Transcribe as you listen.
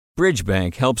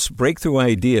Bridgebank helps breakthrough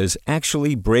ideas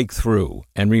actually break through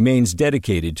and remains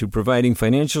dedicated to providing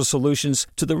financial solutions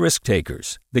to the risk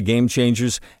takers, the game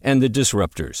changers, and the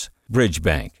disruptors.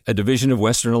 Bridgebank, a division of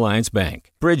Western Alliance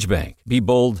Bank. Bridgebank. Be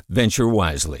bold, venture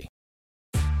wisely.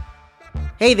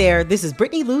 Hey there, this is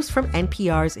Brittany Luce from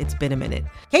NPR's It's Been a Minute.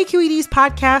 KQED's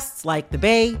podcasts like The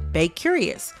Bay, Bay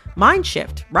Curious, Mind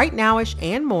Shift, Right Nowish,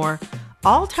 and more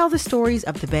all tell the stories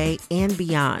of the Bay and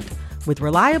beyond with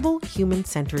reliable,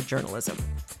 human-centered journalism.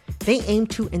 They aim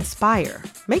to inspire,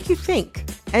 make you think,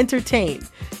 entertain,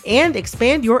 and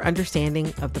expand your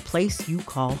understanding of the place you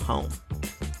call home.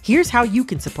 Here's how you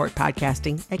can support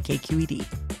podcasting at KQED.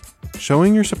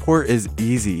 Showing your support is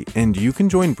easy, and you can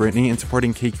join Brittany in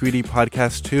supporting KQED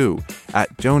Podcast too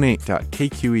at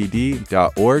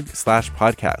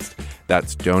donate.kqed.org/podcast.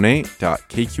 That's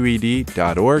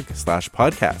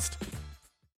donate.kqed.org/podcast.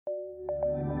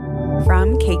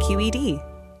 From KQED.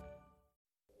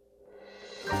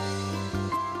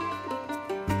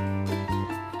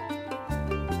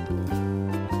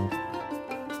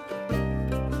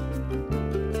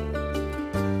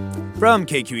 From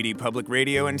KQED Public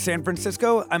Radio in San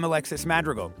Francisco, I'm Alexis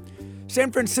Madrigal.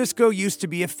 San Francisco used to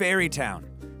be a ferry town.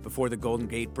 Before the Golden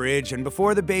Gate Bridge and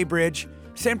before the Bay Bridge,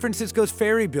 San Francisco's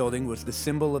ferry building was the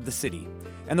symbol of the city,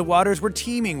 and the waters were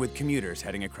teeming with commuters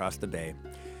heading across the bay.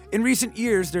 In recent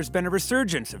years, there's been a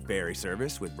resurgence of ferry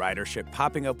service, with ridership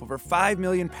popping up over 5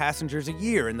 million passengers a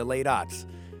year in the late aughts.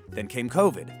 Then came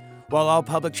COVID. While all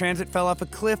public transit fell off a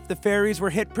cliff, the ferries were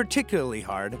hit particularly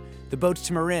hard. The boats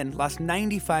to Marin lost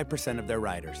 95% of their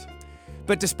riders.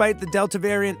 But despite the Delta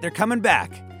variant, they're coming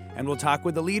back, and we'll talk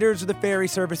with the leaders of the ferry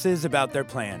services about their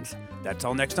plans. That's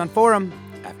all next on Forum,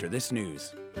 after this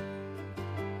news.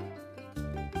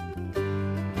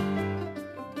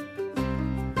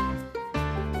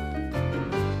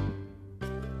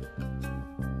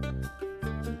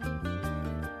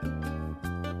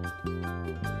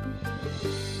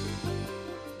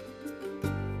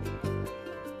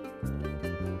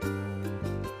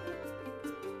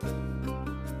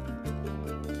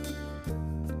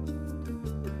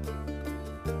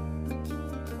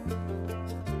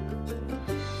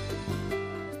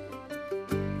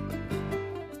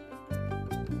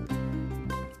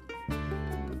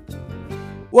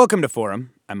 Welcome to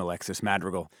Forum. I'm Alexis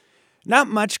Madrigal. Not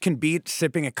much can beat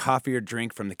sipping a coffee or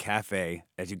drink from the cafe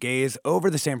as you gaze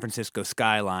over the San Francisco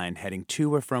skyline heading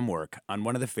to or from work on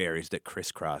one of the ferries that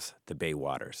crisscross the bay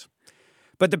waters.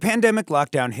 But the pandemic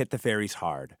lockdown hit the ferries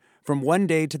hard. From one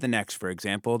day to the next, for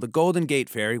example, the Golden Gate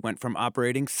Ferry went from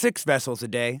operating 6 vessels a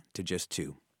day to just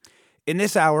 2. In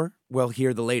this hour, we'll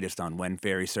hear the latest on when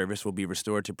ferry service will be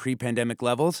restored to pre-pandemic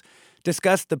levels,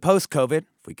 discuss the post-COVID,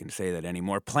 if we can say that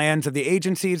anymore, plans of the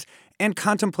agencies, and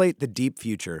contemplate the deep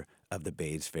future of the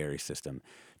Bay's ferry system.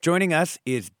 Joining us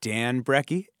is Dan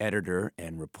Brecky, editor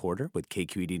and reporter with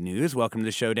KQED News. Welcome to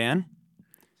the show, Dan.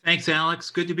 Thanks, Alex.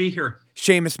 Good to be here.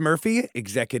 Seamus Murphy,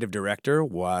 executive director,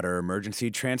 Water Emergency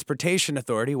Transportation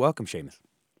Authority. Welcome, Seamus.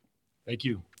 Thank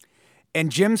you. And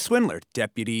Jim Swindler,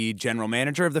 Deputy General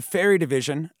Manager of the Ferry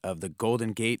Division of the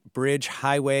Golden Gate Bridge,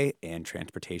 Highway, and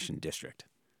Transportation District.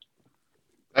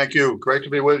 Thank you. Great to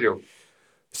be with you.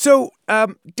 So,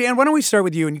 Dan, why don't we start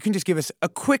with you, and you can just give us a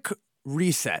quick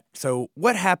reset. So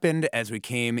what happened as we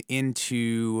came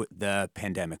into the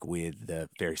pandemic with the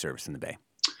ferry service in the Bay?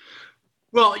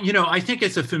 Well, I think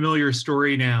it's a familiar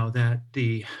story now that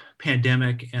the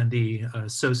pandemic and the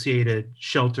associated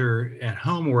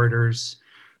shelter-at-home orders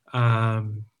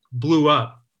blew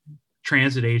up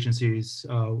transit agencies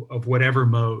of whatever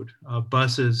mode,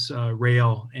 buses,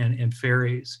 rail, and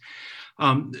ferries.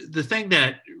 The thing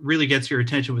that really gets your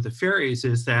attention with the ferries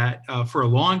is that for a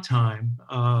long time,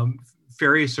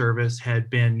 ferry service had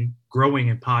been growing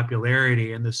in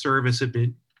popularity, and the service had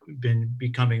been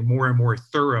becoming more and more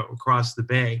thorough across the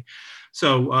Bay.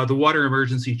 So the Water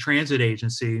Emergency Transit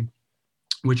Agency,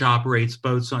 which operates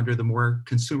boats under the more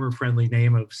consumer-friendly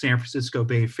name of San Francisco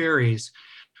Bay Ferries,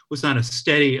 was on a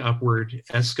steady upward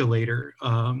escalator,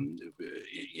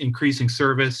 increasing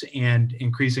service and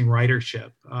increasing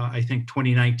ridership. I think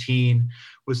 2019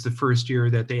 was the first year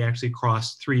that they actually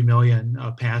crossed 3 million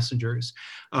passengers.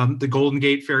 The Golden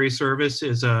Gate Ferry service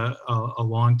is a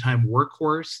longtime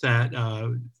workhorse that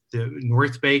the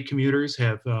North Bay commuters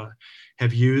have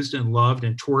used and loved,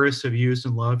 and tourists have used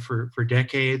and loved for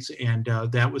decades, and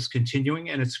that was continuing,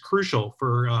 and it's crucial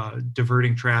for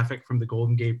diverting traffic from the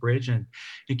Golden Gate Bridge and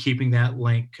keeping that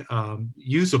link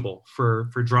usable for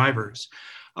drivers.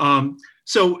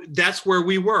 So that's where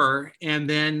we were, and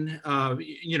then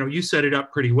you set it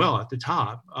up pretty well at the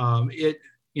top.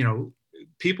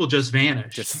 People just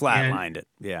vanished, just flatlined it.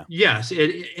 Yeah. Yes,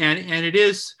 it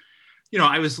is.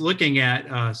 I was looking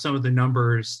at some of the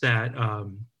numbers that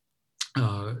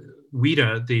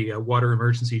WETA, the Water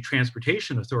Emergency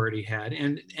Transportation Authority, had,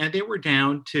 and they were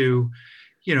down to,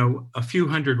 a few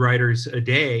hundred riders a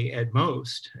day at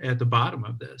most at the bottom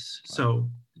of this. Wow. So,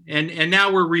 and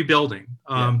now we're rebuilding.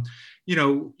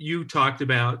 You talked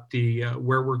about the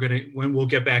where we're going to, when we'll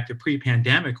get back to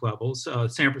pre-pandemic levels.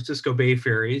 San Francisco Bay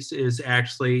Ferries is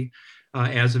actually,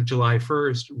 as of July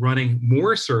 1st, running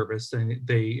more service than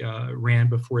they ran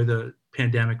before the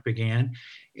pandemic began.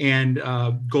 And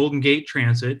Golden Gate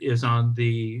Transit is on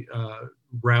the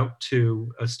route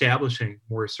to establishing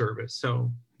more service.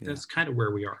 So that's kind of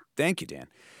where we are. Thank you, Dan.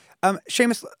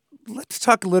 Seamus, let's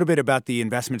talk a little bit about the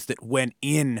investments that went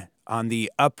in on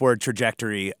the upward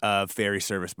trajectory of ferry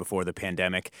service before the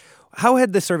pandemic. How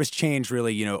had the service changed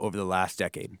really, over the last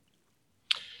decade?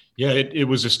 Yeah, it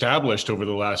was established over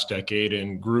the last decade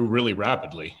and grew really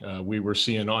rapidly. We were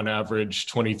seeing on average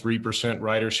 23%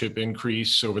 ridership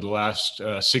increase over the last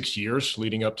 6 years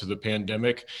leading up to the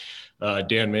pandemic.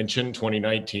 Dan mentioned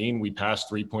 2019, we passed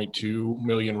 3.2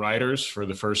 million riders for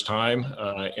the first time.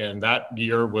 And that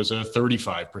year was a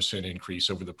 35%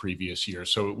 increase over the previous year.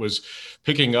 So it was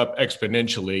picking up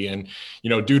exponentially. And,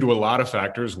 due to a lot of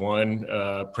factors, one,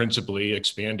 principally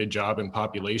expanded job and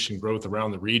population growth around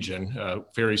the region.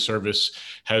 Ferry service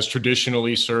has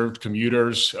traditionally served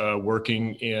commuters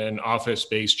working in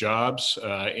office-based jobs.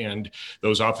 And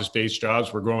those office-based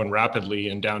jobs were growing rapidly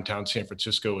in downtown San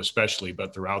Francisco, especially,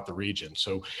 but throughout the region.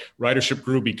 So ridership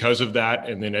grew because of that.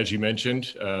 And then, as you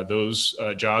mentioned, those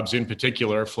jobs in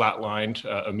particular flatlined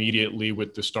immediately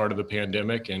with the start of the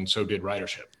pandemic, and so did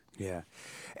ridership. Yeah.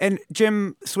 And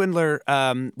Jim Swindler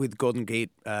with Golden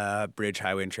Gate Bridge,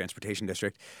 Highway and Transportation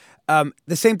District,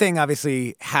 the same thing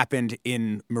obviously happened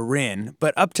in Marin,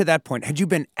 but up to that point, had you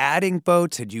been adding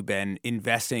boats? Had you been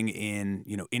investing in,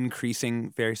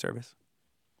 increasing ferry service?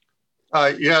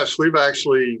 Yes, we've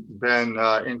actually been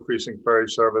increasing ferry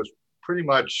service pretty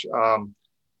much a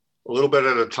little bit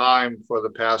at a time for the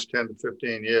past 10 to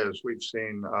 15 years. We've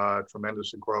seen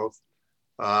tremendous growth.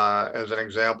 As an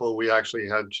example, we actually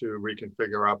had to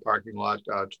reconfigure our parking lot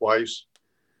twice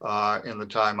in the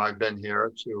time I've been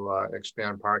here to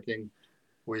expand parking.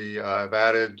 We have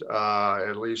added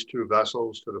at least 2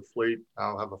 vessels to the fleet.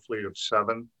 I'll have a fleet of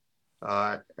 7.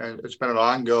 And it's been an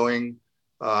ongoing,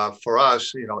 for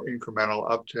us, incremental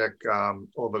uptick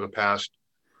over the past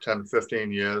 10 to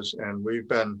 15 years. And we've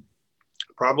been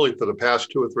probably for the past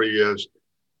 2 or 3 years,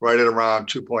 right at around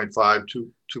 2.5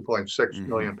 to 2.6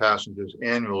 million passengers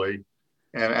annually.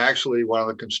 And actually, one of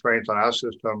the constraints on our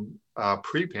system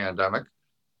pre-pandemic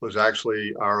was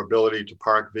actually our ability to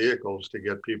park vehicles to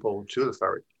get people to the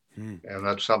ferry. And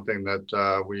that's something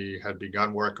that we had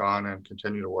begun work on and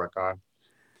continue to work on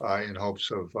in hopes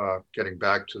of getting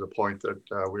back to the point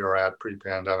that we were at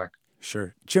pre-pandemic.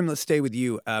 Sure. Jim, let's stay with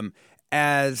you.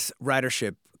 As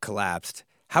ridership collapsed,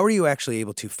 how are you actually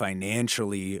able to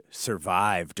financially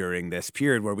survive during this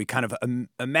period where we kind of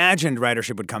imagined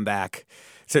ridership would come back?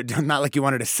 So not like you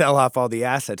wanted to sell off all the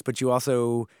assets, but you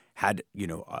also had,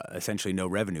 essentially no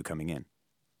revenue coming in.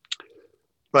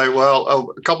 Right.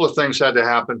 Well, a couple of things had to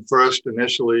happen. First,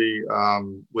 initially,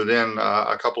 within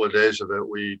a couple of days of it,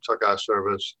 we took our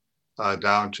service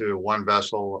down to 1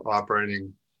 vessel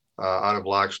operating out of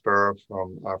Larkspur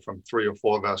from 3 or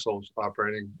 4 vessels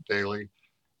operating daily.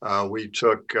 We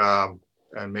took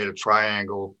and made a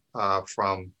triangle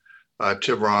from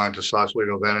Tiburon to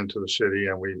Sausalito, then into the city,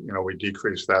 and we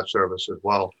decreased that service as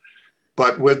well.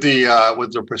 But with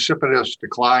the precipitous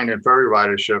decline in ferry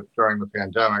ridership during the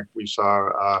pandemic, we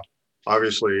saw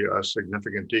obviously a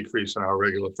significant decrease in our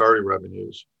regular ferry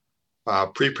revenues.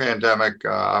 Pre-pandemic,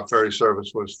 our ferry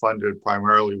service was funded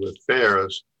primarily with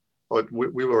fares, but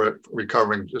we were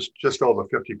recovering just over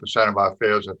 50% of our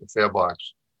fares at the fare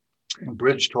box. And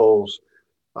bridge tolls,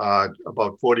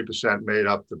 about 40% made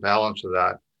up the balance of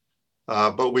that.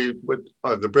 But with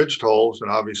the bridge tolls and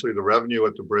obviously the revenue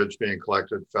at the bridge being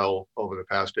collected fell over the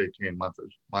past 18 months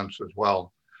as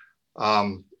well.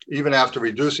 Even after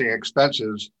reducing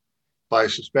expenses by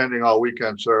suspending all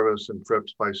weekend service and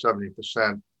trips by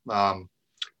 70%,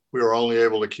 we were only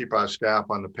able to keep our staff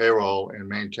on the payroll and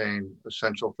maintain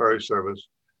essential ferry service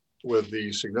with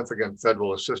the significant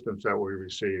federal assistance that we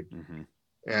received.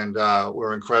 And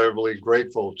we're incredibly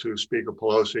grateful to Speaker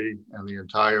Pelosi and the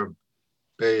entire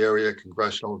Bay Area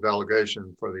congressional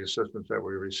delegation for the assistance that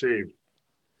we received.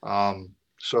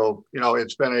 So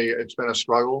it's been a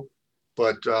struggle,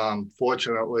 but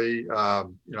fortunately,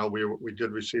 we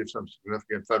did receive some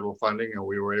significant federal funding, and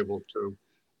we were able to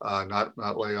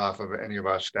not lay off of any of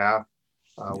our staff.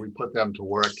 We put them to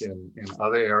work in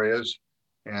other areas,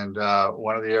 And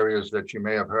one of the areas that you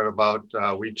may have heard about,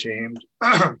 we teamed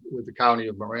with the County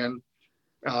of Marin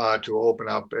to open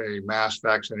up a mass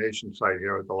vaccination site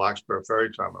here at the Larkspur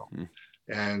Ferry Terminal.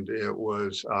 And it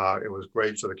was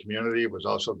great for the community. It was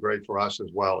also great for us as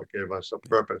well. It gave us a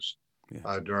purpose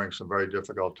during some very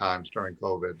difficult times during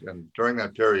COVID. And during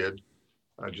that period,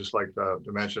 just like to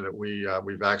mention that we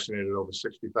vaccinated over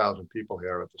 60,000 people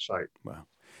here at the site. Wow.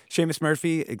 Seamus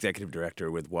Murphy, Executive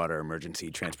Director with Water Emergency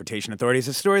Transportation Authority. Is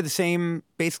the story the same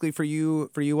basically for you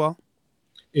all?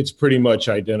 It's pretty much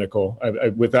identical.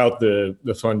 Without the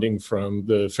funding from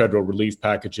the federal relief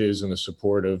packages and the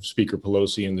support of Speaker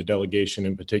Pelosi and the delegation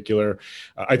in particular,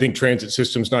 I think transit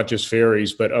systems, not just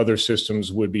ferries, but other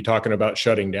systems would be talking about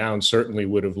shutting down, certainly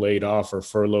would have laid off or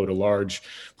furloughed a large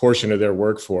portion of their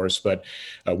workforce. But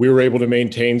we were able to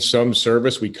maintain some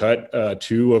service. We cut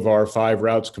 2 of our 5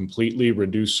 routes completely,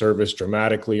 reduced service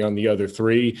dramatically on the other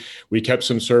 3. We kept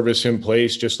some service in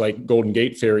place, just like Golden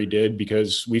Gate Ferry did,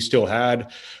 because we still had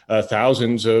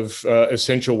thousands of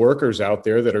essential workers out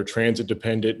there that are transit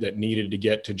dependent, that needed to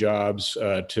get to jobs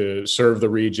to serve the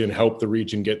region, help the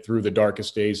region get through the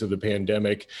darkest days of the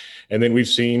pandemic. And then we've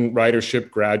seen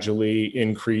ridership gradually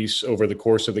increase over the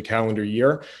course of the calendar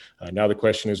year. Now the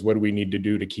question is, what do we need to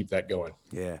do to keep that going?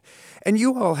 Yeah. And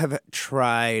you all have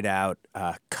tried out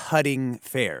cutting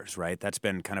fares, right? That's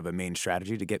been kind of a main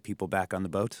strategy to get people back on the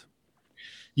boats.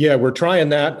 Yeah, we're trying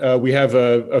that. We have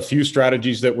a few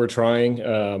strategies that we're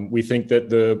trying. We think that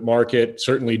the market,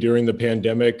 certainly during the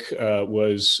pandemic,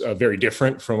 was very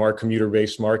different from our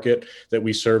commuter-based market that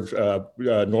we serve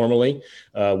normally.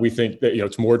 We think that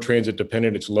it's more transit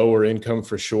dependent, it's lower income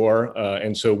for sure,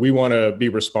 and so we want to be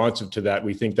responsive to that.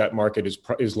 We think that market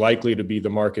is likely to be the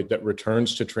market that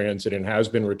returns to transit and has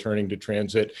been returning to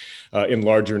transit in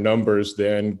larger numbers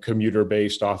than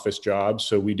commuter-based office jobs.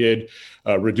 So we did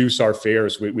reduce our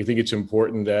fares. We think it's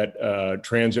important that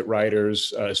transit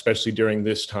riders, especially during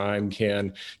this time,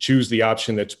 can choose the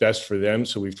option that's best for them.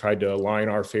 So we've tried to align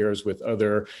our fares with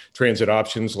other transit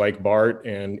options like BART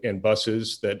and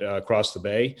buses that cross the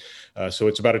bay. So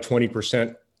it's about a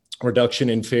 20%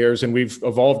 reduction in fares, and we've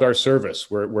evolved our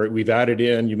service. We've added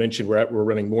in, you mentioned we're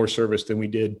running more service than we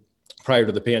did prior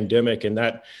to the pandemic, and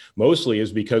that mostly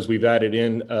is because we've added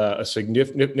in a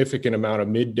significant amount of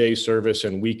midday service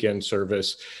and weekend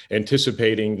service,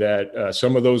 anticipating that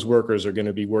some of those workers are going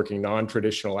to be working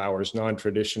non-traditional hours,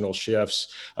 non-traditional shifts,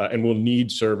 and will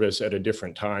need service at a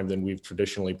different time than we've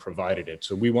traditionally provided it.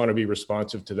 So we want to be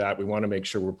responsive to that. We want to make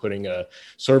sure we're putting a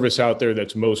service out there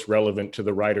that's most relevant to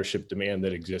the ridership demand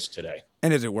that exists today.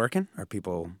 And is it working? Are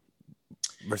people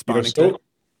responding to it?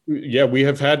 Yeah, we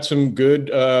have had some good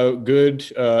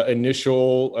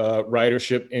initial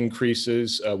ridership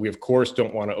increases. We, of course,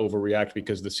 don't want to overreact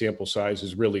because the sample size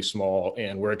is really small,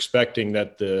 and we're expecting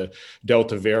that the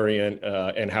Delta variant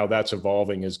and how that's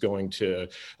evolving is going to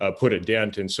put a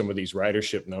dent in some of these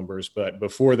ridership numbers. But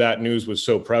before that news was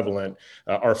so prevalent,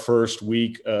 our first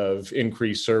week of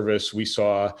increased service, we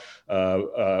saw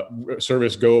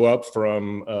service go up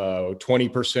from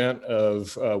 20%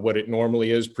 of what it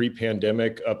normally is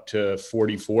pre-pandemic up to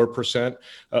 44%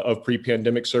 of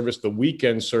pre-pandemic service. The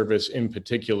weekend service in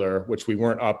particular, which we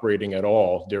weren't operating at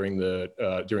all during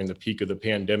the peak of the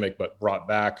pandemic, but brought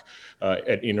back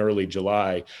in early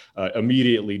July,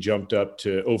 immediately jumped up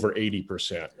to over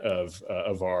 80%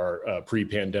 of our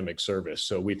pre-pandemic service.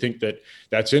 So we think that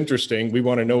that's interesting. We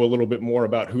want to know a little bit more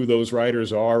about who those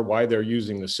riders are, why they're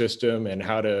using the system, and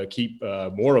how to keep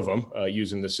more of them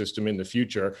using the system in the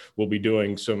future. We'll be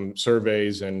doing some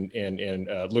surveys and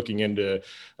looking into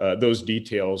those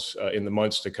details in the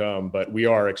months to come, but we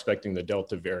are expecting the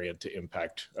Delta variant to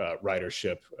impact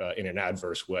ridership in an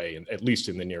adverse way, at least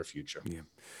in the near future. Yeah.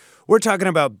 We're talking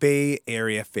about Bay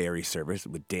Area ferry service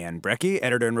with Dan Brecky,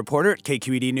 editor and reporter at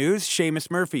KQED News,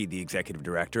 Seamus Murphy, the executive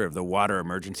director of the Water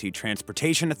Emergency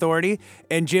Transportation Authority,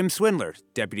 and Jim Swindler,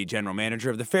 deputy general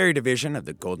manager of the ferry division of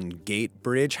the Golden Gate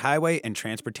Bridge, Highway, and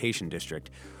Transportation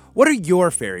District. What are your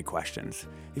ferry questions?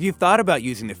 If you've thought about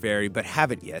using the ferry but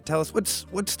haven't yet, tell us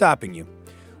what's stopping you.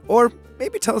 Or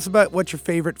maybe tell us about what your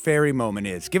favorite ferry moment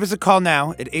is. Give us a call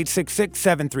now at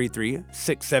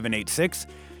 866-733-6786.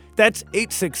 That's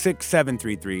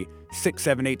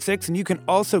 866-733-6786. And you can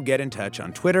also get in touch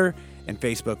on Twitter and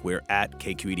Facebook. We're at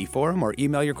KQED Forum, or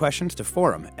email your questions to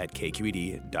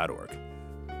forum@kqed.org.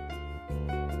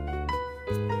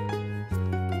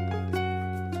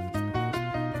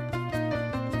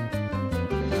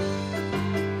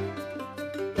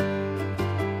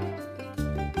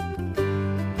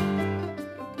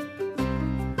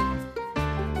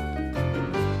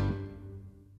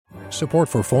 Support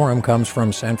for Forum comes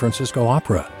from San Francisco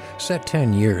Opera. Set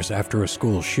 10 years after a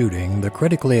school shooting, the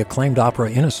critically acclaimed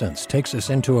opera Innocence takes us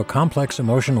into a complex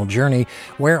emotional journey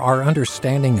where our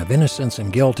understanding of innocence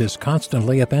and guilt is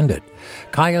constantly upended.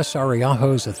 Kaya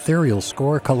Sariaho's ethereal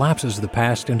score collapses the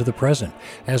past into the present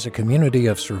as a community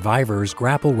of survivors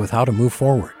grapple with how to move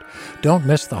forward. Don't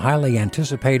miss the highly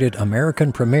anticipated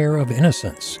American premiere of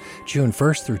Innocence, June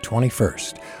 1st through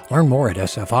 21st. Learn more at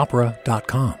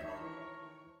sfopera.com.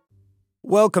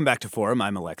 Welcome back to Forum.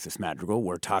 I'm Alexis Madrigal.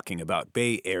 We're talking about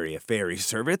Bay Area ferry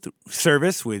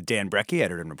service with Dan Brecky,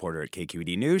 editor and reporter at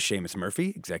KQED News, Seamus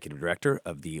Murphy, executive director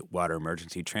of the Water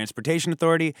Emergency Transportation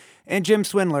Authority, and Jim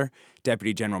Swindler,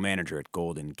 deputy general manager at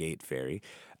Golden Gate Ferry.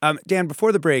 Dan,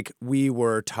 before the break, we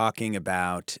were talking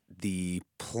about the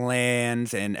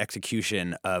plans and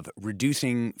execution of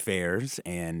reducing fares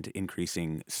and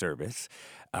increasing service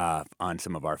on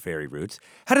some of our ferry routes.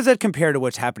 How does that compare to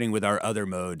what's happening with our other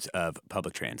modes of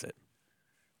public transit?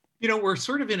 You know, we're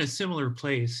sort of in a similar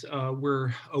place.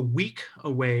 We're a week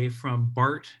away from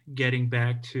BART getting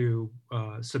back to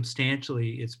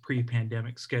substantially its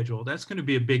pre-pandemic schedule. That's going to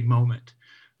be a big moment.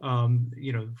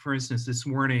 For instance, this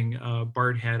morning,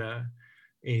 BART had a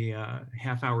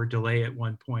half-hour delay at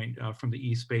one point from the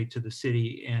East Bay to the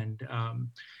city, and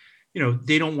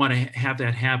they don't want to have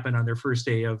that happen on their first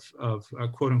day of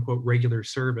quote-unquote regular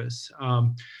service.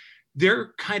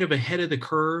 They're kind of ahead of the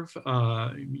curve.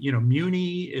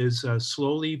 Muni is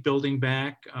slowly building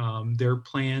back. Their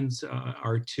plans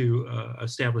are to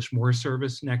establish more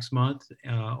service next month,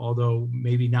 although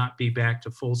maybe not be back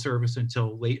to full service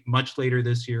until much later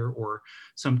this year or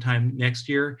sometime next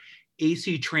year.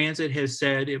 AC Transit has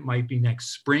said it might be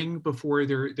next spring before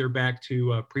they're back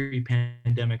to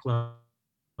pre-pandemic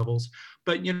levels.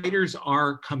 But riders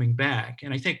are coming back,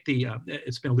 and I think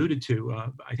it's been alluded to,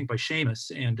 I think by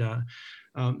Seamus, and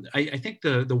I think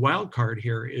the wild card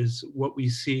here is what we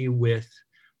see with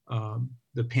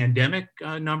the pandemic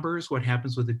numbers, what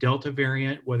happens with the Delta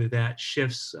variant, whether that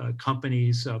shifts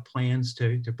companies' plans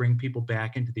to bring people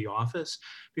back into the office,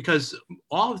 because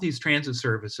all of these transit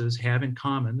services have in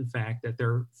common the fact that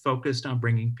they're focused on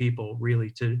bringing people really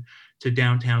to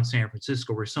downtown San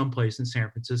Francisco or someplace in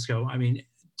San Francisco. I mean,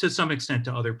 to some extent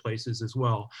to other places as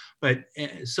well, but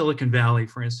Silicon Valley,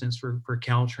 for instance, for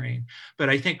Caltrain. But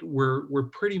I think we're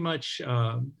pretty much,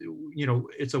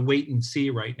 it's a wait and see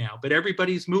right now. But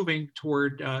everybody's moving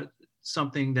toward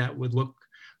something that would look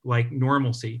like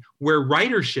normalcy. Where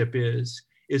ridership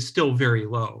is still very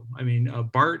low. I mean,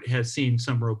 BART has seen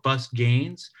some robust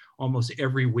gains. Almost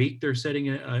every week they're setting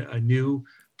a new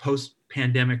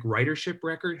post-pandemic ridership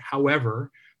record.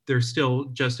 However, they're still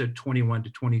just at 21 to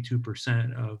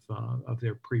 22% of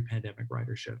their pre-pandemic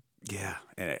ridership. Yeah,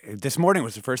 this morning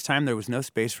was the first time there was no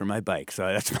space for my bike,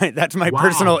 so that's my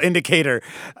personal indicator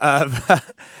of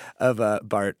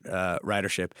BART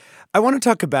ridership. I want to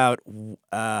talk about.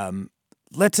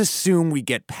 Let's assume we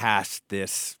get past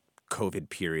this COVID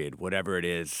period, whatever it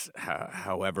is,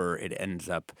 however it ends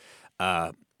up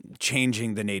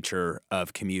changing the nature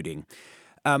of commuting.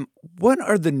 What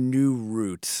are the new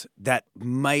routes that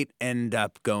might end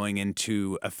up going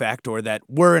into effect or that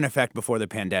were in effect before the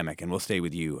pandemic? And we'll stay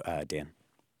with you, Dan.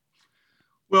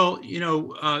 Well,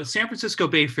 San Francisco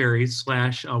Bay Ferries /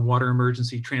 Water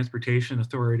Emergency Transportation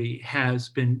Authority has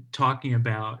been talking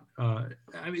about,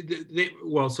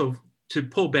 so to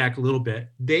pull back a little bit,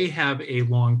 they have a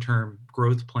long-term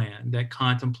growth plan that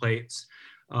contemplates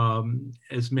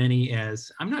as many as,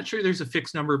 I'm not sure there's a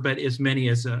fixed number, but as many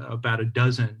as about a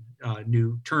dozen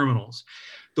new terminals.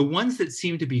 The ones that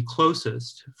seem to be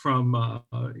closest from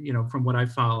what I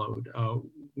followed,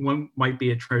 one might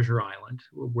be at Treasure Island,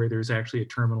 where there's actually a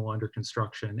terminal under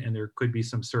construction, and there could be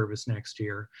some service next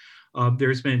year.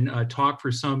 There's been talk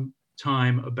for some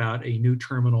time about a new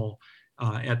terminal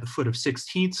at the foot of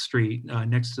 16th Street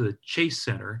next to the Chase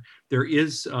Center. There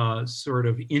is sort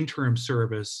of interim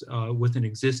service with an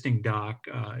existing dock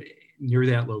near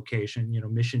that location,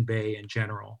 Mission Bay in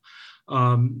general.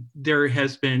 There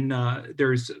has been,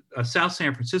 there's a South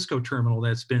San Francisco terminal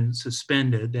that's been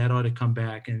suspended. That ought to come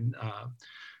back in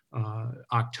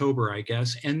October, I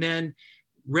guess. And then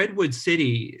Redwood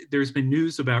City, there's been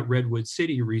news about Redwood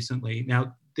City recently.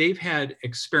 Now, they've had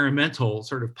experimental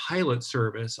sort of pilot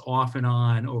service off and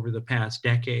on over the past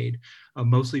decade,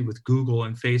 mostly with Google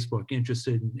and Facebook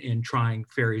interested in trying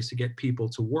ferries to get people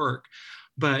to work.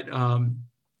 But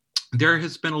there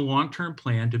has been a long-term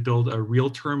plan to build a real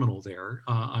terminal there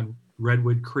on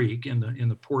Redwood Creek in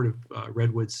the port of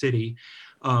Redwood City.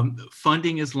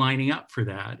 Funding is lining up for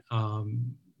that.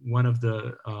 One of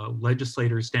the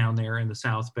legislators down there in the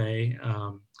South Bay,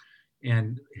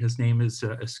 and his name is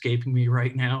escaping me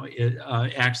right now. It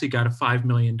actually got a $5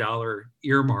 million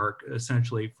earmark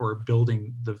essentially for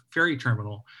building the ferry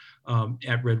terminal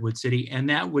at Redwood City, and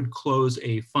that would close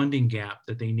a funding gap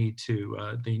that they need to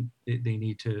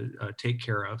take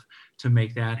care of to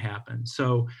make that happen.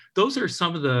 So those are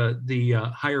some of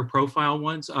the higher profile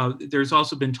ones. There's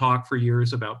also been talk for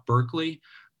years about Berkeley.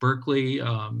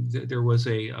 There was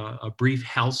a brief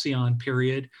halcyon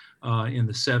period in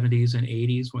the 70s and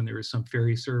 80s when there was some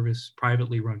ferry service,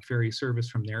 privately run ferry service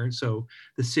from there. So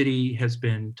the city has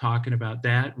been talking about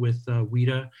that with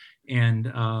WIDA,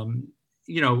 and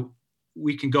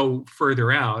we can go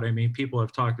further out. I mean, people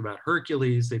have talked about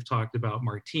Hercules, they've talked about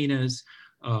Martinez.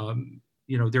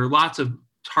 There are lots of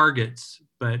targets,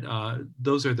 but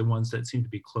those are the ones that seem to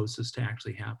be closest to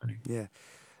actually happening. Yeah.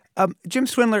 Jim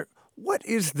Swindler, what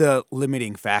is the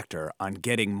limiting factor on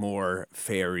getting more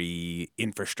ferry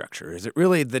infrastructure? Is it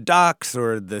really the docks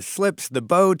or the slips, the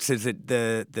boats? Is it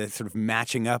the sort of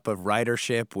matching up of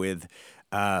ridership with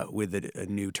a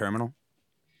new terminal?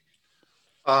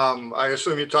 I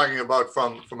assume you're talking about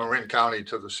from Marin County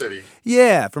to the city.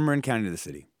 Yeah, from Marin County to the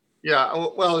city. Yeah,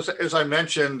 well, as I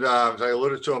mentioned, as I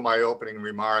alluded to in my opening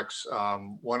remarks,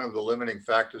 one of the limiting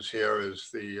factors here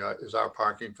is our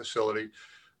parking facility.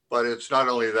 But it's not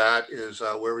only that,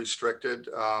 we're restricted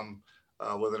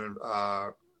with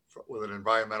an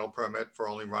environmental permit for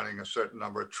only running a certain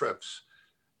number of trips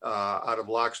out of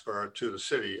Larkspur to the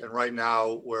city. And right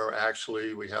now, we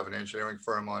have an engineering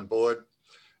firm on board,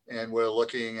 and we're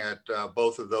looking at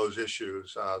both of those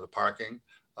issues, the parking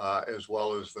as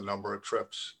well as the number of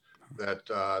trips that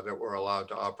we're allowed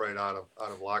to operate out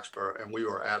of Larkspur. And we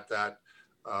were at that.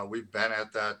 We've been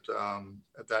at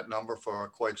that number for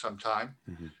quite some time.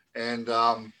 Mm-hmm. And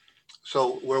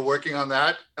so we're working on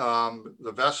that.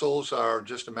 The vessels are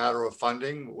just a matter of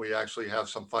funding. We actually have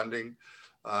some funding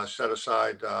set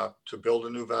aside to build a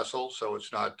new vessel. So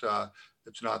it's not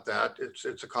that.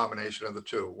 It's a combination of the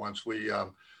two. Once we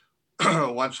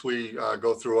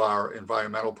go through our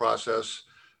environmental process,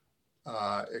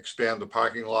 expand the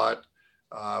parking lot,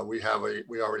 we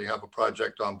already have a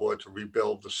project on board to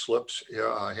rebuild the slips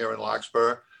here in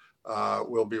Larkspur.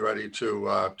 We'll be ready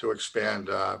to expand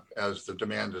as the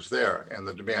demand is there, and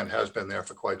the demand has been there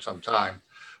for quite some time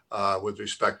with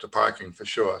respect to parking for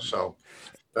sure. So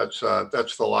that's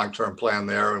the long-term plan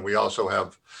there, and we also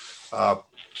have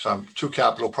two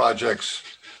capital projects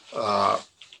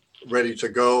ready to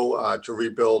go to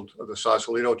rebuild the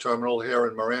Sausalito terminal here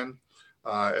in Marin,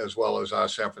 as well as our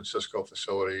San Francisco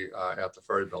facility at the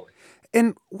ferry building.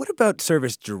 And what about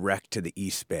service direct to the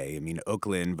East Bay? I mean,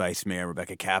 Oakland Vice Mayor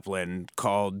Rebecca Kaplan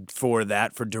called for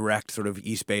direct sort of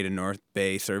East Bay to North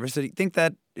Bay service. Do you think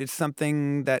that is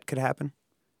something that could happen?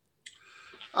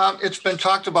 It's been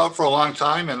talked about for a long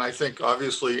time, and I think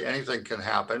obviously anything can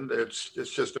happen. It's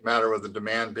just a matter of the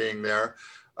demand being there.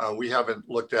 We haven't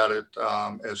looked at it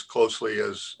as closely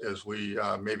as we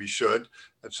maybe should.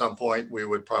 At some point, we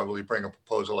would probably bring a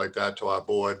proposal like that to our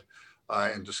board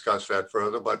and discuss that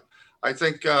further. But I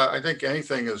think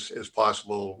anything is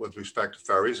possible with respect to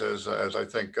ferries, as I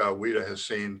think WIDA has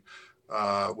seen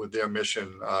with their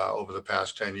mission over the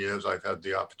past 10 years. I've had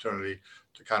the opportunity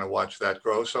to kind of watch that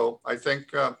grow. So I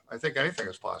think anything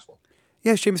is possible.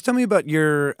 Yeah, Seamus, tell me about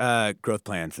your growth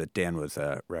plans that Dan was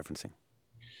referencing.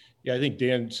 Yeah, I think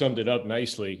Dan summed it up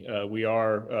nicely. We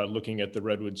are looking at the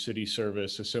Redwood City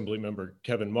Service. Assemblymember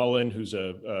Kevin Mullen, who's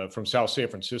from South San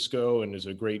Francisco and is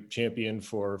a great champion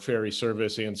for ferry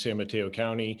service and San Mateo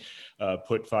County,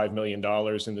 put $5 million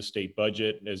in the state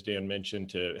budget, as Dan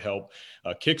mentioned, to help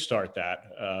kickstart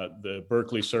that. The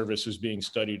Berkeley service is being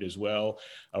studied as well.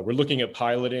 We're looking at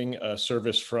piloting a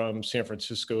service from San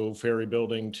Francisco Ferry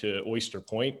Building to Oyster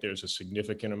Point. There's a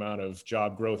significant amount of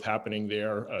job growth happening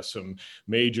there, some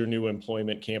major new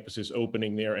employment campuses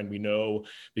opening there. And we know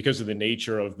because of the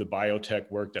nature of the biotech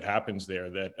work that happens there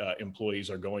that employees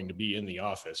are going to be in the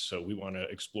office. So we want to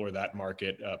explore that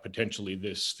market potentially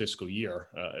this fiscal year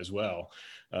as well.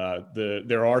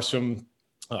 There are some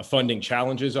funding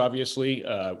challenges, obviously.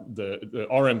 The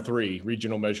RM3,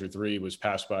 Regional Measure 3, was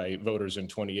passed by voters in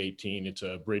 2018. It's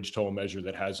a bridge toll measure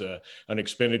that has an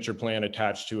expenditure plan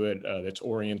attached to it that's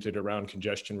oriented around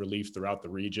congestion relief throughout the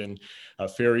region.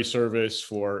 Ferry service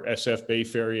for SF Bay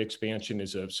Ferry expansion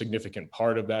is a significant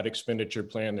part of that expenditure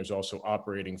plan. There's also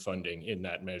operating funding in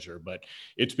that measure, but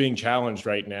it's being challenged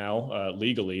right now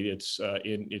legally.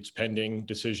 It's pending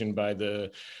decision by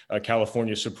the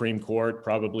California Supreme Court,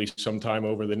 probably sometime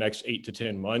over the next 8 to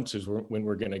 10 months is when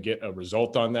we're going to get a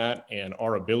result on that. And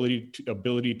our ability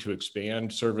to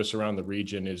expand service around the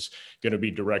region is going to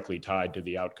be directly tied to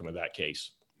the outcome of that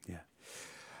case. Yeah.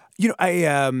 You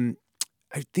know,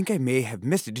 I think I may have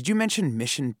missed it. Did you mention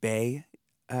Mission Bay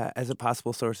as a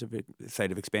possible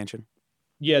site of expansion?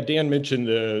 Yeah, Dan mentioned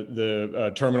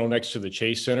the terminal next to the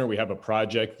Chase Center. We have a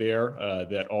project there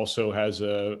that also has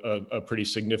a pretty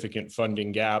significant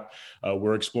funding gap.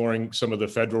 We're exploring some of the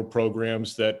federal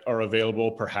programs that are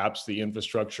available, perhaps the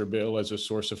infrastructure bill as a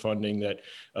source of funding that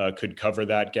could cover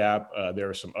that gap. There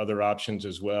are some other options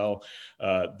as well.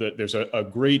 There's a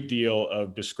great deal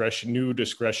of new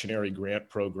discretionary grant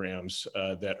programs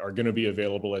that are going to be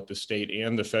available at the state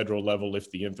and the federal level if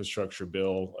the infrastructure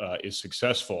bill is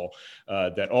successful.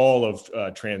 That all of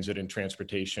transit and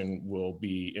transportation will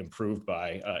be improved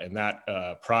by. And that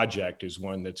project is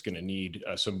one that's going to need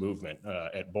some movement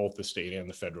at both the state and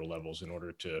the federal levels in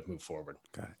order to move forward.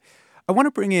 Got it. I want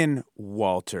to bring in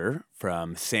Walter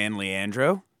from San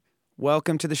Leandro.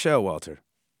 Welcome to the show, Walter.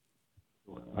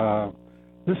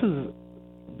 This has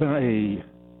been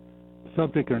a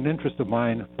subject or an interest of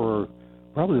mine for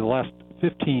probably the last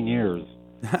 15 years.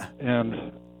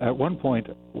 And at one point,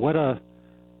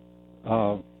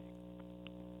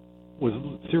 was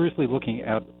seriously looking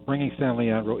at bringing San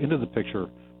Leandro into the picture,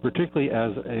 particularly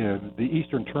as the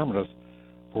eastern terminus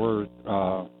for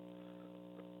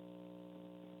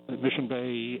Mission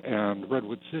Bay and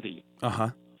Redwood City.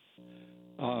 As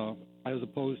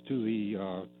opposed to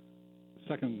the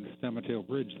second San Mateo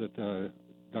Bridge that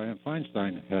Dianne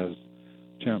Feinstein has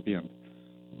championed.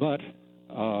 But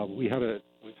we've had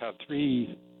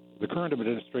three. The current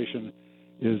administration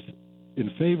is in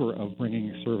favor of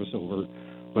bringing service over,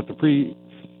 but the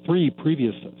three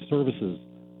previous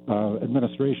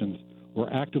administrations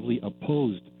were actively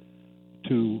opposed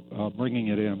to bringing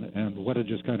it in, and WETA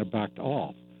just kind of backed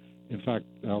off. In fact,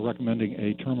 recommending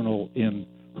a terminal in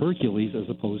Hercules as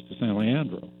opposed to San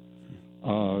Leandro.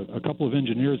 A couple of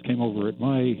engineers came over at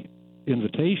my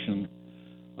invitation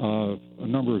a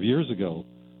number of years ago,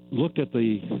 looked at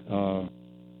the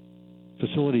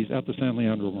facilities at the San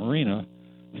Leandro Marina,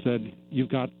 said, you've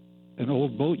got an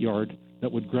old boatyard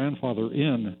that would grandfather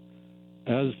in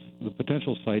as the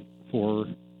potential site for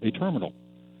a terminal.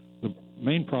 The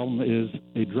main problem is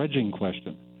a dredging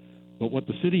question. But what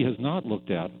the city has not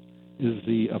looked at is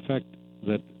the effect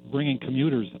that bringing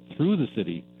commuters through the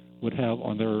city would have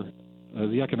on the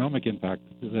economic impact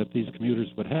that these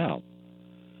commuters would have.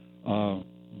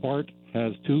 BART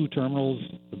has two terminals,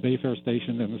 the Bayfair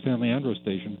Station and the San Leandro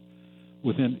Station,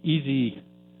 within easy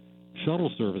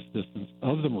shuttle service distance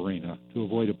of the marina to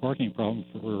avoid a parking problem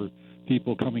for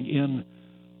people coming in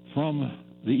from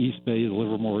the East Bay, the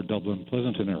Livermore, Dublin,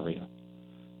 Pleasanton area.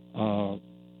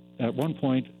 At one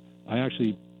point, I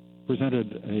actually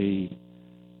presented a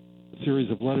series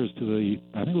of letters to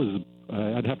I think it was,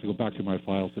 I'd have to go back to my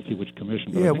files to see which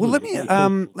commission. Yeah, well, let me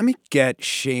get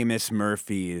Seamus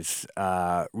Murphy's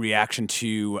reaction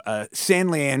to San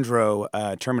Leandro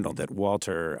terminal that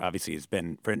Walter obviously has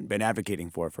been advocating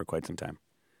for quite some time.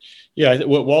 Yeah,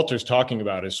 what Walter's talking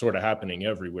about is sort of happening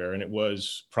everywhere, and it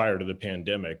was prior to the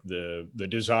pandemic. The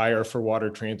desire for water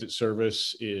transit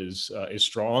service is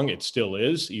strong. It still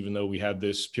is, even though we have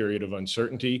this period of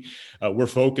uncertainty. We're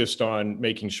focused on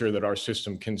making sure that our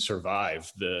system can survive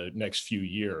the next few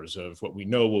years of what we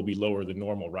know will be lower than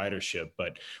normal ridership,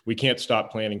 but we can't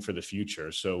stop planning for the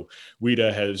future. So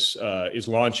WETA is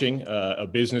launching a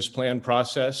business plan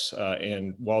process,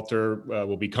 and Walter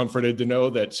will be comforted to know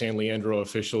that San Leandro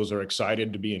officials are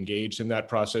excited to be engaged in that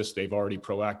process. They've already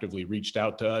proactively reached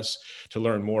out to us to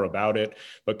learn more about it.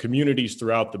 But communities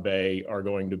throughout the Bay are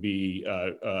going to be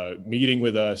meeting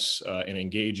with us and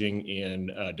engaging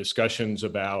in discussions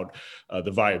about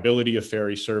the viability of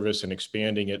ferry service and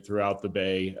expanding it throughout the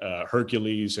Bay,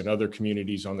 Hercules and other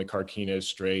communities on the Carquinez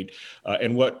Strait.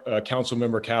 And what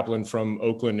Councilmember Kaplan from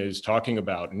Oakland is talking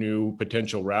about, new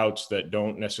potential routes that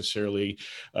don't necessarily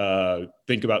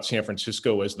think about San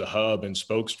Francisco as the hub and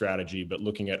spoke strategy, but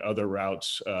looking at other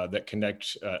routes that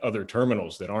connect other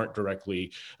terminals that aren't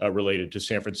directly related to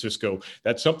San Francisco.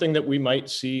 That's something that we might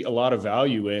see a lot of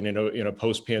value in a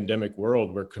post-pandemic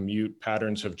world where commute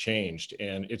patterns have changed,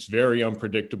 and it's very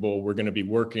unpredictable. We're going to be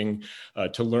working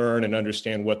to learn and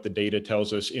understand what the data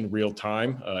tells us in real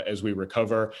time as we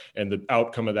recover, and the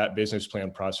outcome of that business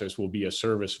plan process will be a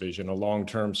service vision, a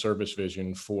long-term service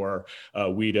vision for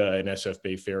WETA and SF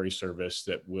Bay ferry service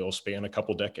that will span a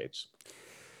couple decades.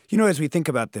 You know, as we think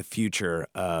about the future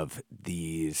of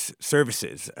these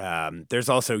services, there's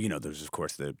also, there's of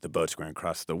course the boats going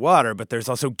across the water, but there's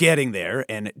also getting there.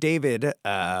 And David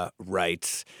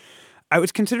writes, I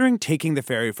was considering taking the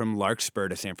ferry from Larkspur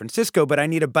to San Francisco, but I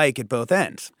need a bike at both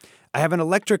ends. I have an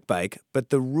electric bike, but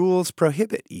the rules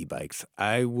prohibit e-bikes.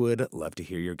 I would love to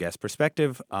hear your guest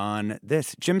perspective on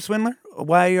this. Jim Swindler,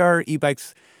 why are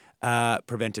e-bikes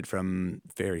prevented from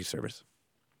ferry service?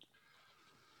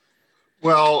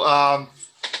 Well,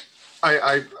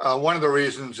 one of the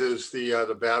reasons is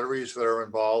the batteries that are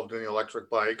involved in the electric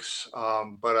bikes.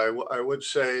 But I would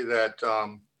say that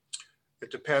it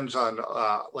depends on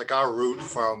like our route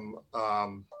from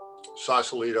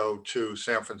Sausalito to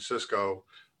San Francisco.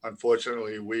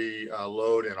 Unfortunately, we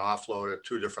load and offload at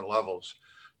two different levels.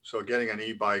 So getting an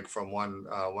e-bike from one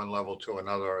level to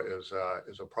another is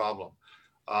a problem.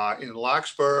 In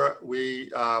Larkspur,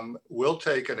 we will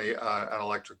take an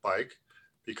electric bike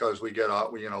because we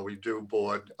do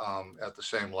board at the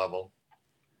same level.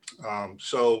 And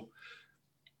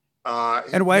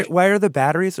why are the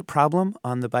batteries a problem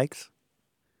on the bikes?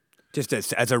 Just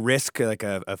as a risk, like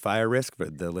a fire risk for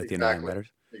the lithium-ion batteries?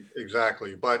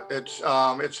 Exactly, but it's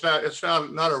not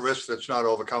a risk that's not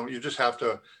overcome. You just have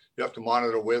to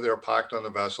monitor where they're parked on the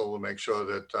vessel to make sure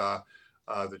that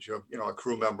that you have a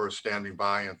crew member standing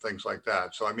by and things like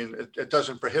that. So I mean, it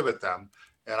doesn't prohibit them.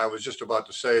 And I was just about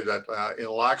to say that in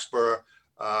Larkspur,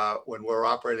 when we're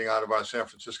operating out of our San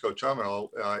Francisco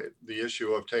terminal, the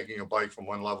issue of taking a bike from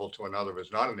one level to another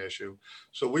is not an issue.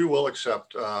 So we will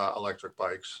accept electric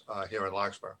bikes here in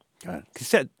Larkspur. Because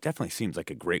that definitely seems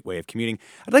like a great way of commuting.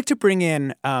 I'd like to bring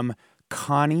in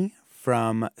Connie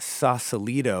from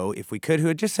Sausalito, if we could,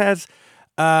 who just has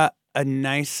a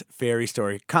nice ferry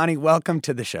story. Connie, welcome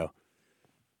to the show.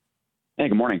 Hey,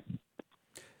 good morning.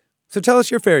 So tell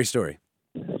us your ferry story.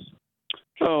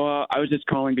 So I was just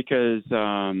calling because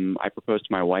I proposed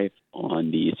to my wife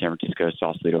on the San Francisco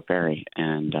Sausalito ferry,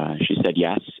 and she said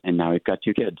yes, and now we've got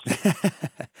two kids.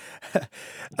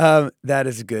 That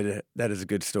is a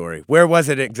good story. Where was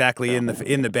it exactly in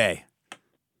the bay?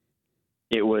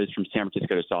 It was from San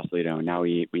Francisco to Sausalito, and now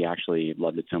we actually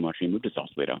loved it so much we moved to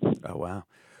Sausalito. Oh wow!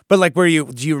 But like, do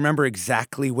you remember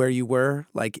exactly where you were,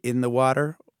 like in the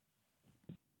water?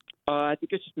 I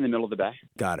think it's just in the middle of the bay.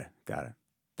 Got it.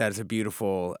 That is a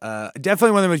beautiful,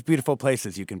 definitely one of the most beautiful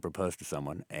places you can propose to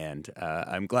someone, and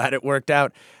I'm glad it worked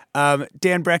out.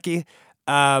 Dan Brecky,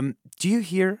 do you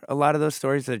hear a lot of those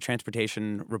stories as a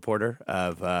transportation reporter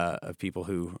of people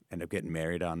who end up getting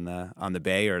married on the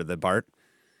bay or the BART?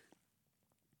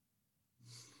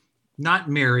 Not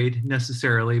married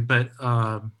necessarily, but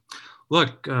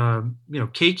look,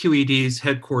 KQED's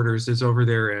headquarters is over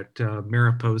there at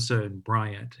Mariposa and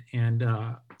Bryant, and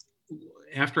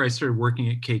after I started working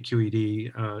at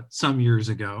KQED some years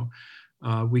ago,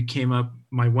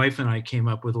 my wife and I came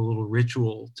up with a little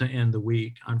ritual to end the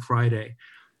week on Friday.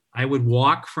 I would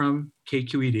walk from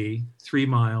KQED 3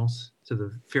 miles to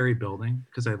the ferry building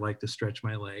because I like to stretch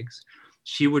my legs.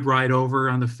 She would ride over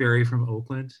on the ferry from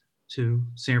Oakland to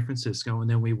San Francisco, and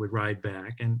then we would ride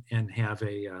back and have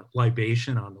a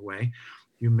libation on the way.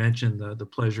 You mentioned the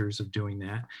pleasures of doing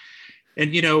that.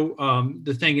 And,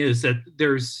 the thing is that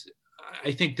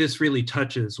I think this really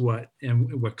touches what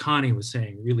Connie was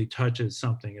saying, really touches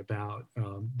something about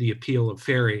the appeal of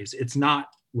ferries. It's not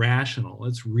rational,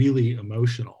 it's really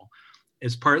emotional.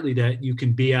 It's partly that you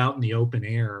can be out in the open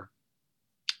air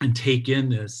and take in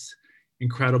this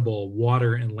incredible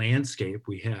water and landscape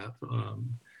we have.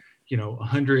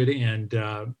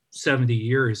 170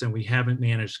 years, and we haven't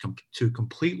managed to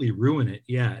completely ruin it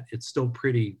yet. It's still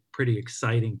pretty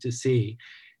exciting to see.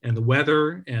 And the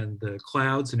weather and the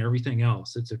clouds and everything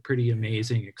else, it's a pretty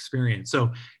amazing experience.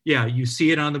 So yeah, you see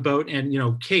it on the boat. And,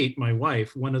 Kate, my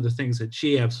wife, one of the things that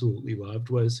she absolutely loved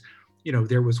was,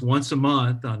 there was once a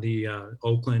month on the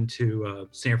Oakland to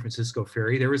San Francisco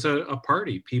ferry, there was a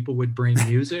party. People would bring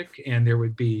music, and there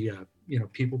would be,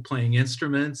 people playing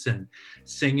instruments and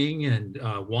singing and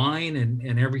wine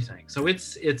and everything. So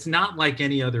it's not like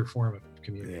any other form of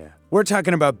community. Yeah. We're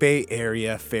talking about Bay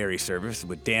Area ferry service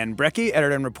with Dan Brecky,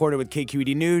 editor and reporter with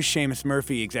KQED News, Seamus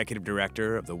Murphy, executive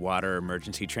director of the Water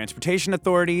Emergency Transportation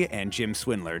Authority, and Jim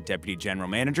Swindler, deputy general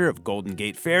manager of Golden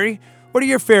Gate Ferry. What are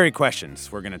your ferry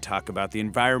questions? We're going to talk about the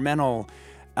environmental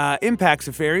impacts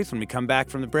of ferries when we come back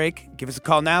from the break. Give us a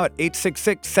call now at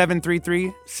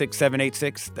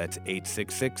 866-733-6786. That's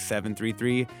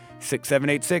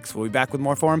 866-733-6786. We'll be back with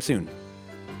more Forum soon.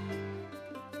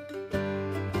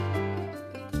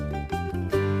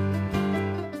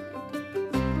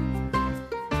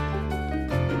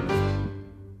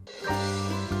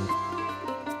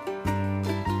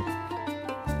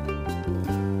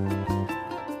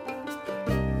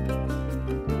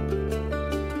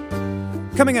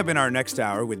 Coming up in our next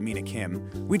hour with Mina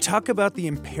Kim, we talk about the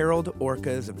imperiled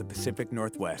orcas of the Pacific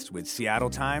Northwest with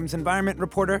Seattle Times environment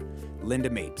reporter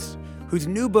Linda Mapes, whose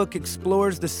new book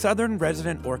explores the southern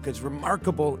resident orca's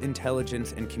remarkable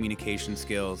intelligence and communication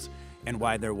skills and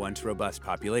why their once robust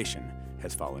population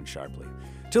has fallen sharply.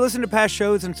 To listen to past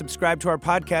shows and subscribe to our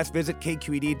podcast, visit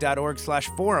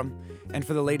kqed.org/forum. And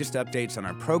for the latest updates on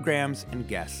our programs and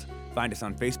guests, find us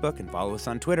on Facebook and follow us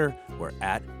on Twitter. We're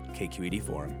at KQED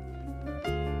Forum.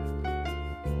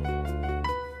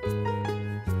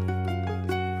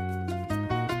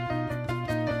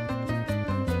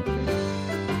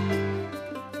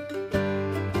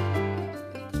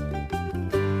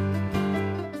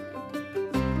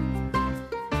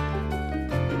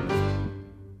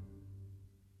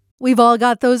 We've all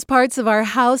got those parts of our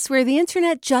house where the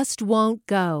internet just won't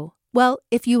go. Well,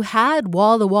 if you had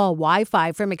wall-to-wall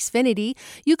Wi-Fi from Xfinity,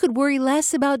 you could worry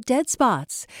less about dead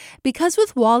spots. Because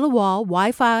with wall-to-wall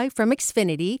Wi-Fi from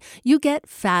Xfinity, you get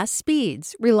fast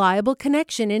speeds, reliable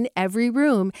connection in every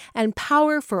room, and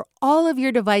power for all of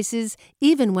your devices,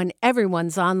 even when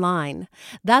everyone's online.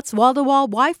 That's wall-to-wall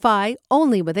Wi-Fi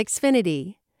only with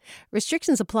Xfinity.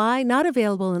 Restrictions apply, not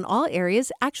available in all areas.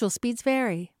 Actual speeds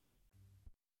vary.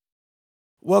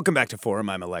 Welcome back to Forum.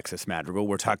 I'm Alexis Madrigal.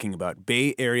 We're talking about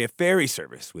Bay Area ferry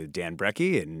service with Dan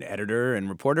Brecky, an editor and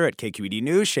reporter at KQED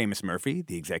News, Seamus Murphy,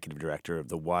 the executive director of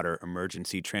the Water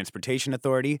Emergency Transportation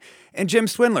Authority, and Jim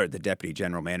Swindler, the deputy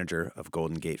general manager of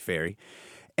Golden Gate Ferry.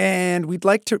 And we'd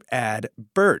like to add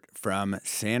Bert from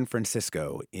San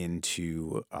Francisco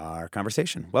into our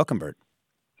conversation. Welcome, Bert.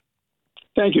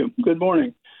 Thank you. Good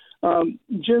morning.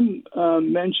 Jim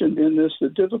mentioned in this the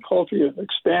difficulty of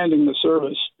expanding the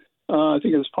service. I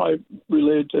think it's probably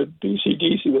related to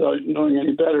BCDC without knowing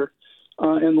any better,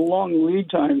 and the long lead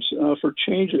times for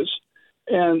changes.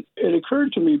 And it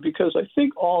occurred to me because I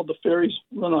think all the ferries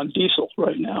run on diesel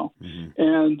right now,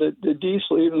 and the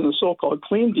diesel, even the so-called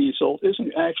clean diesel,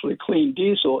 isn't actually clean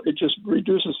diesel. It just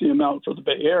reduces the amount for the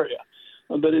Bay Area,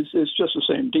 but it's just the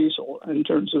same diesel in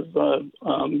terms of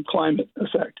climate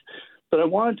effect. But I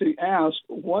wanted to ask,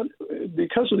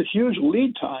 because of the huge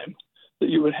lead time that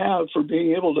you would have for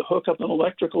being able to hook up an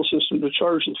electrical system to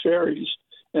charge the ferries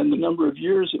and the number of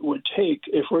years it would take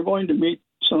if we're going to meet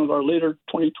some of our later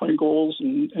 2020 goals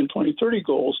and 2030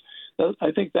 goals,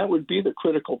 I think that would be the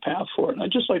critical path for it. And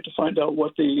I'd just like to find out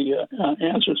what the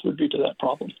answers would be to that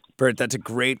problem. Bert, that's a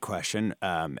great question.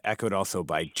 Echoed also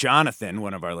by Jonathan,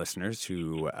 one of our listeners,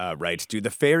 who writes, do the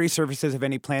ferry services have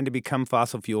any plan to become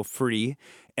fossil fuel free?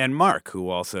 And Mark, who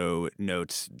also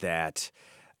notes that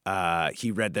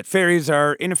he read that ferries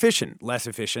are inefficient, less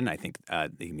efficient, I think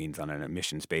he means on an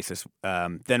emissions basis,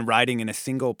 than riding in a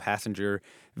single passenger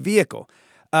vehicle.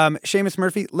 Seamus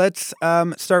Murphy, let's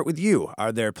start with you.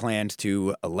 Are there plans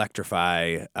to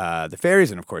electrify the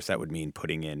ferries? And of course, that would mean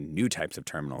putting in new types of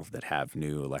terminals that have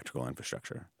new electrical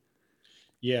infrastructure.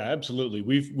 Yeah, absolutely.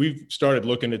 We've started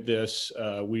looking at this.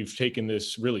 We've taken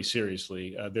this really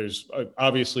seriously. There's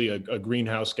obviously a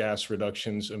greenhouse gas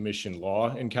reductions emission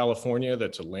law in California.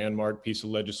 That's a landmark piece of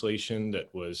legislation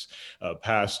that was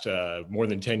passed more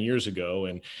than 10 years ago,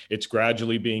 and it's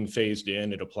gradually being phased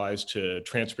in. It applies to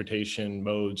transportation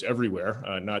modes everywhere,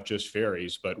 not just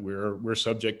ferries, but we're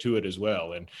subject to it as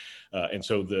well. And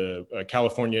so the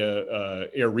California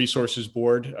Air Resources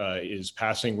Board is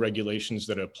passing regulations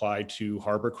that apply to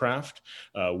hovercraft.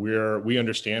 We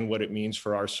understand what it means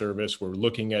for our service. We're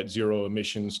looking at zero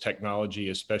emissions technology,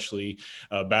 especially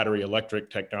battery electric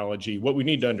technology. What we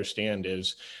need to understand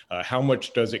is how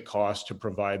much does it cost to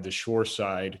provide the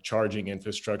shoreside charging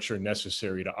infrastructure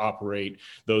necessary to operate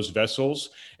those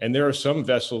vessels? And there are some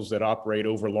vessels that operate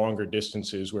over longer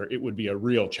distances where it would be a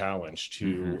real challenge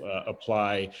to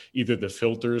apply either the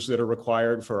filters that are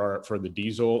required for the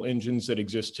diesel engines that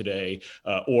exist today,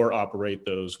 or operate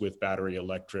those with battery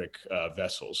electric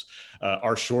vessels.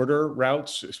 Our shorter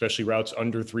routes, especially routes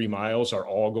under 3 miles, are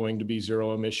all going to be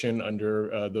zero emission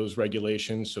under those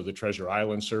regulations. So the Treasure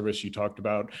Island service you talked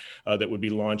about that would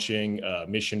be launching,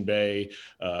 Mission Bay,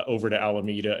 over to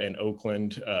Alameda and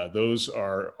Oakland, those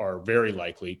are very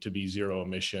likely to be zero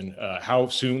emission. How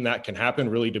soon that can happen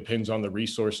really depends on the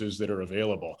resources that are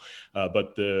available.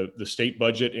 But the state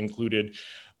budget included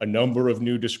a number of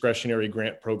new discretionary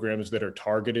grant programs that are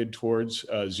targeted towards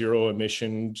zero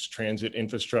emissions transit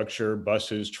infrastructure,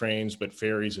 buses, trains, but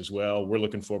ferries as well. We're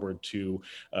looking forward to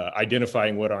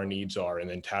identifying what our needs are and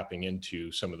then tapping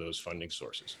into some of those funding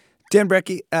sources. Dan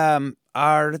Brecky,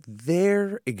 are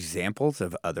there examples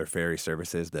of other ferry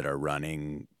services that are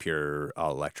running pure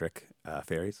all-electric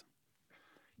ferries?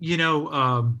 You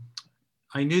know,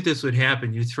 I knew this would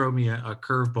happen. You throw me a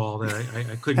curveball that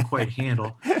I couldn't quite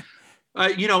handle.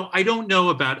 I don't know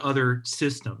about other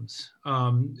systems.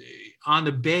 On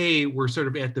the Bay, we're sort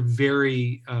of at the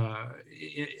very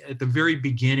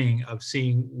beginning of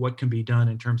seeing what can be done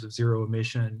in terms of zero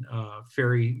emission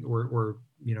ferry or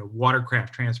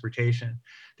watercraft transportation.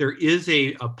 There is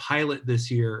a pilot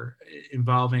this year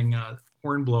involving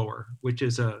Hornblower, which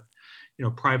is a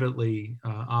privately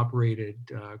operated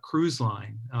cruise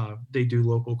line. They do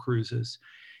local cruises.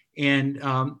 And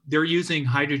they're using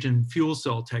hydrogen fuel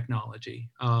cell technology.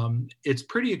 It's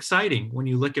pretty exciting when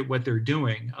you look at what they're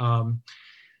doing.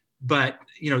 But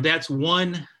that's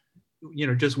one,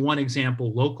 just one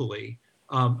example locally.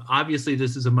 Obviously,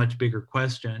 this is a much bigger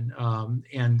question,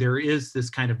 and there is this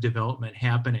kind of development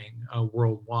happening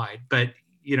worldwide. But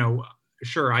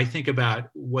sure, I think about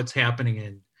what's happening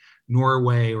in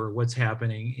Norway or what's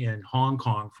happening in Hong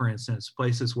Kong, for instance,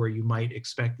 places where you might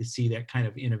expect to see that kind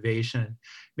of innovation,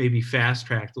 maybe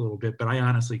fast-tracked a little bit, but I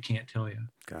honestly can't tell you.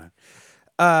 Got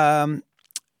it.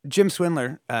 Jim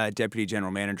Swindler, Deputy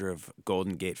General Manager of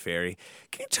Golden Gate Ferry.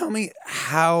 Can you tell me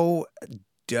how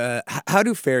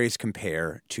do ferries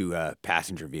compare to a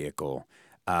passenger vehicle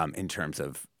in terms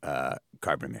of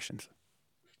carbon emissions?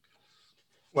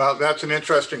 Well, that's an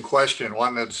interesting question,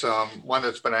 one that's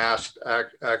been asked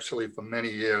actually for many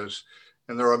years,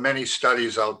 and there are many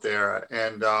studies out there,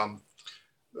 and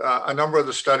a number of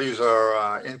the studies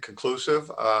are inconclusive.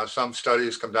 Some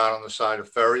studies come down on the side of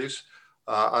ferries,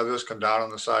 others come down on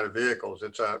the side of vehicles.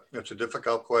 It's a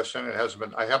difficult question.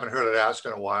 I haven't heard it asked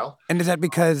in a while. And is that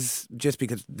because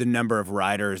the number of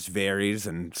riders varies,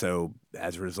 and so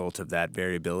as a result of that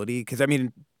variability? Because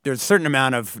there's a certain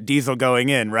amount of diesel going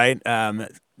in, right?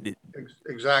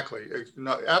 Exactly.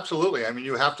 No, absolutely.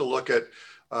 You have to look at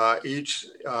each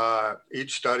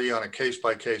study on a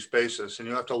case-by-case basis, and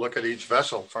you have to look at each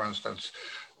vessel, for instance.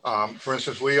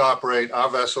 We operate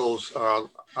our vessels, our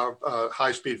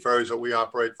high-speed ferries that we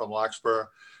operate from Larkspur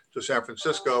to San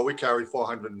Francisco. We carry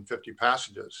 450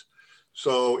 passengers.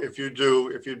 So if you do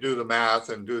the math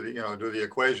and do the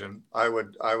equation, I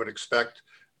would expect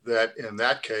that in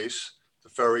that case, the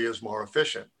ferry is more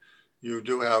efficient. You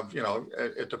do have,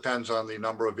 it depends on the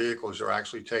number of vehicles you're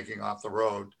actually taking off the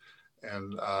road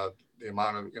and the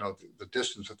amount of, the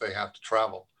distance that they have to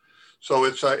travel. So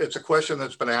it's a question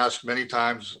that's been asked many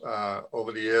times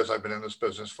over the years. I've been in this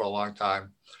business for a long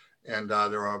time, and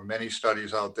there are many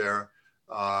studies out there,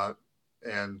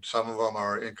 and some of them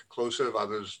are inconclusive.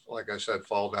 Others, like I said,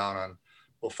 will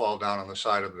fall down on the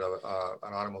side of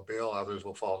an automobile. Others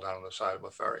will fall down on the side of a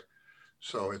ferry.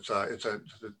 So it's a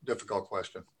difficult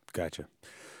question. Gotcha.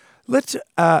 Let's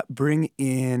bring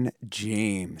in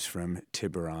James from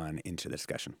Tiburon into the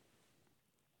discussion.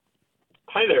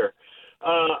 Hi there.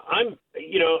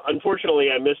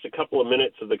 Unfortunately, I missed a couple of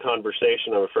minutes of the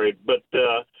conversation, I'm afraid, but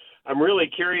I'm really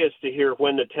curious to hear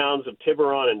when the towns of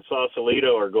Tiburon and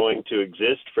Sausalito are going to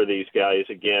exist for these guys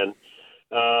again.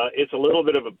 It's a little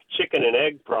bit of a chicken and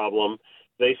egg problem.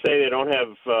 They say they don't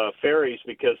have ferries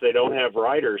because they don't have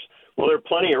riders. Well, there are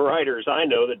plenty of riders I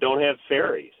know that don't have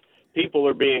ferries. People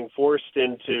are being forced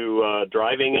into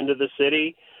driving into the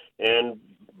city and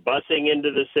busing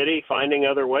into the city, finding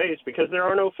other ways because there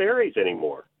are no ferries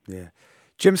anymore. Yeah.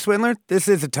 Jim Swindler, this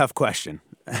is a tough question.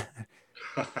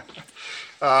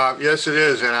 Yes, it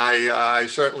is. And I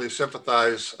certainly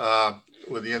sympathize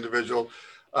with the individual.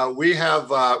 We have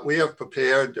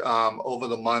prepared over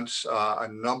the months a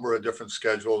number of different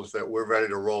schedules that we're ready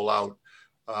to roll out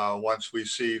once we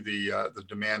see the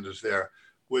demand is there.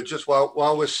 We're just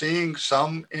while we're seeing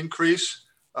some increase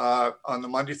on the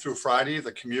Monday through Friday,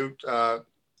 the commute,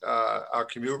 our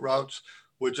commute routes,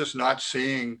 we're just not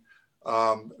seeing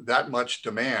that much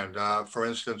demand. For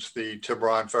instance, the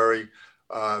Tiburon ferry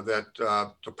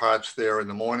that departs there in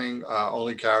the morning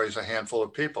only carries a handful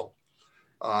of people.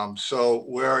 So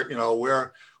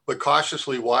we're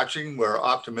cautiously watching. We're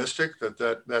optimistic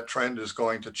that trend is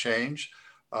going to change.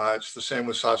 It's the same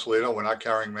with Sausalito. We're not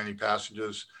carrying many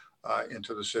passengers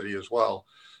into the city as well.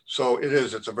 So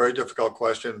it's a very difficult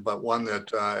question, but one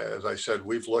that, as I said,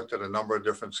 we've looked at a number of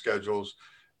different schedules.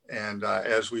 And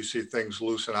as we see things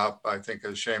loosen up, I think,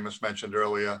 as Seamus mentioned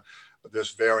earlier,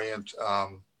 this variant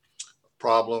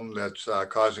problem that's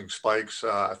causing spikes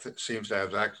seems to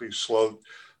have actually slowed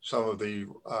some of the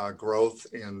growth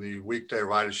in the weekday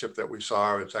ridership that we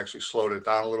saw. It's actually slowed it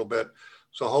down a little bit.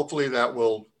 So hopefully that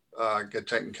will get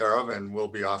taken care of and we'll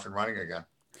be off and running again.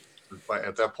 But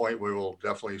at that point, we will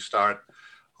definitely start,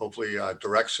 hopefully,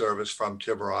 direct service from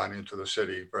Tiburon into the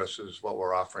city versus what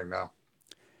we're offering now.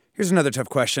 Here's another tough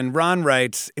question. Ron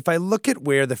writes, if I look at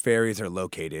where the ferries are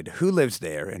located, who lives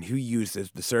there and who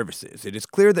uses the services, it is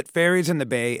clear that ferries in the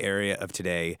Bay Area of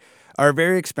today are a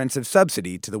very expensive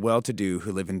subsidy to the well-to-do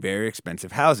who live in very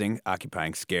expensive housing,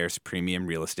 occupying scarce premium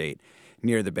real estate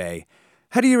near the bay.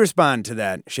 How do you respond to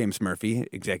that, Seamus Murphy,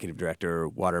 Executive Director,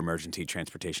 Water Emergency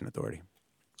Transportation Authority?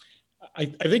 I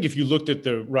think if you looked at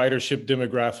the ridership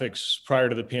demographics prior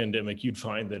to the pandemic, you'd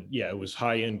find that, it was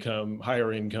higher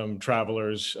income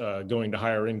travelers going to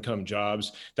higher income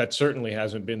jobs. That certainly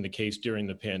hasn't been the case during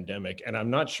the pandemic. And I'm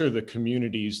not sure the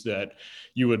communities that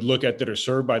you would look at that are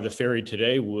served by the ferry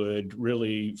today would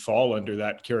really fall under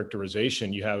that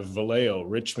characterization. You have Vallejo,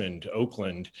 Richmond,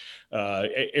 Oakland,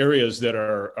 areas that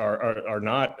are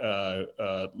not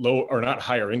low or not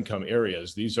higher income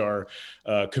areas. These are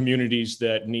communities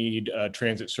that need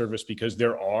transit service because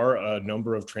there are a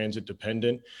number of transit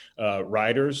dependent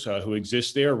riders who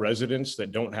exist there, residents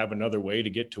that don't have another way to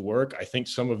get to work. I think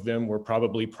some of them were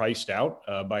probably priced out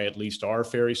by at least our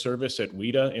ferry service at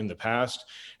WIDA in the past.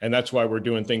 And that's why we're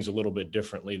doing things a little bit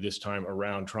differently this time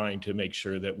around, trying to make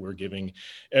sure that we're giving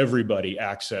everybody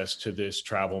access to this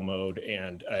travel mode.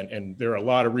 And there are a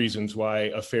lot of reasons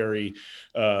why a ferry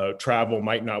travel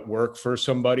might not work for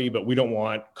somebody, but we don't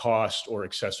want cost or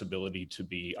accessibility to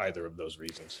be either of those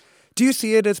reasons. Do you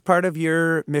see it as part of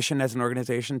your mission as an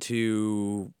organization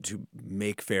to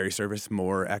make ferry service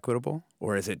more equitable?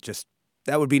 Or is it just,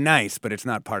 that would be nice, but it's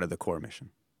not part of the core mission?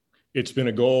 It's been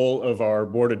a goal of our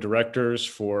board of directors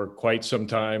for quite some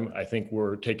time. I think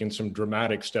we're taking some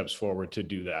dramatic steps forward to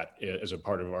do that as a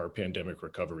part of our pandemic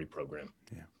recovery program.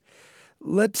 Yeah.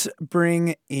 Let's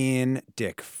bring in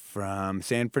Dick from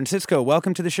San Francisco.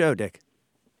 Welcome to the show, Dick.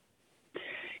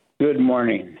 Good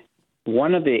morning.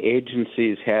 One of the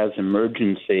agencies has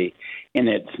emergency in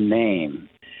its name,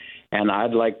 and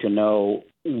I'd like to know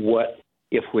what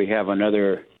if we have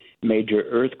another major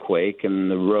earthquake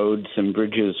and the roads and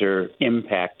bridges are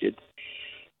impacted,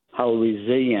 how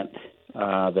resilient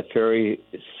the ferry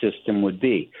system would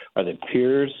be. Are the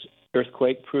piers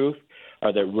earthquake-proof?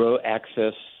 Are there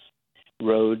access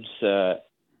roads to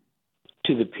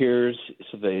the piers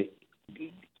so they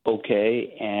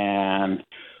okay? And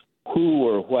who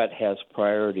or what has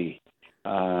priority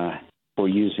for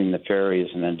using the ferries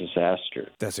in a disaster?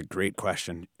 That's a great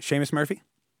question. Seamus Murphy?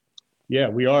 Yeah,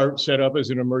 we are set up as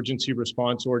an emergency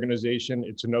response organization.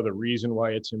 It's another reason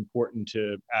why it's important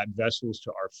to add vessels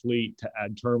to our fleet, to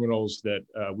add terminals that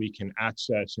we can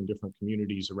access in different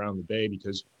communities around the bay,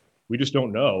 because we just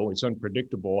don't know. It's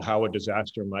unpredictable how a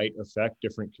disaster might affect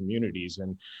different communities,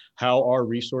 and how our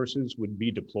resources would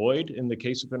be deployed in the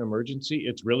case of an emergency.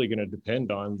 It's really going to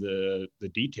depend on the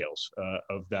details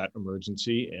of that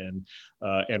emergency and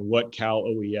what Cal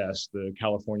OES, the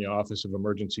California Office of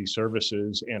Emergency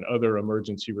Services, and other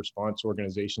emergency response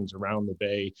organizations around the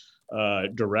Bay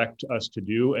direct us to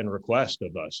do and request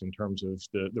of us in terms of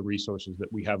the resources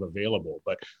that we have available.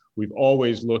 But we've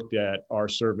always looked at our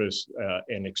service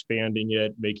and expanding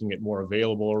it, making it more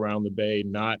available around the Bay,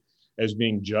 not as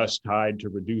being just tied to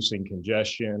reducing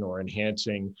congestion or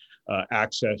enhancing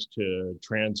access to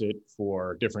transit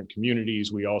for different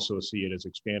communities. We also see it as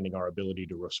expanding our ability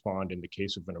to respond in the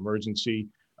case of an emergency.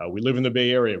 We live in the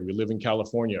Bay Area. We live in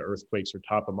California. Earthquakes are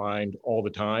top of mind all the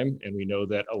time. And we know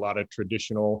that a lot of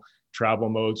traditional travel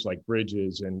modes like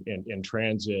bridges and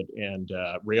transit and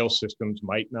rail systems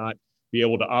might not be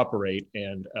able to operate.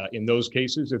 And in those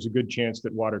cases, there's a good chance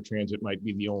that water transit might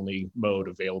be the only mode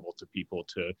available to people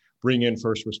to bring in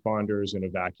first responders and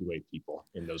evacuate people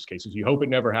in those cases. You hope it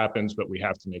never happens, but we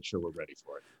have to make sure we're ready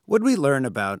for it. What did we learn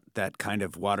about that kind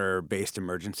of water-based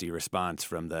emergency response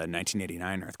from the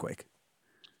 1989 earthquake?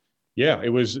 Yeah, it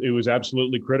was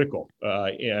absolutely critical,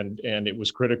 and it was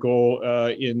critical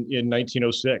in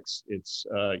 1906. It's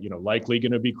likely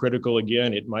going to be critical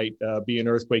again. It might be an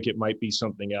earthquake. It might be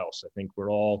something else. I think we're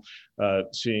all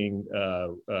seeing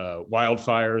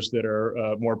wildfires that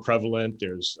are more prevalent.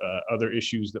 There's other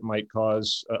issues that might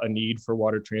cause a need for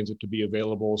water transit to be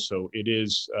available. So it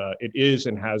is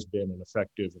and has been an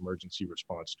effective emergency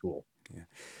response tool. Yeah.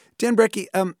 Dan Brecky,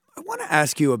 I want to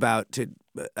ask you about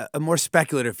a more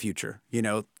speculative future.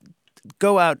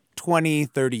 Go out 20,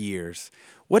 30 years.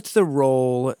 What's the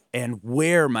role and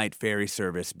where might ferry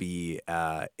service be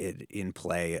in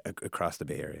play across the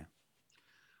Bay Area?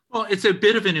 Well, it's a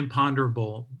bit of an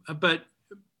imponderable, but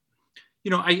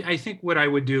I think what I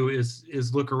would do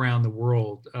is look around the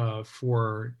world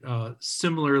for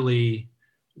similarly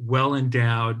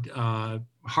well-endowed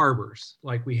harbors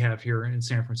like we have here in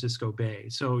San Francisco Bay.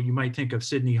 So you might think of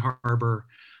Sydney Harbor,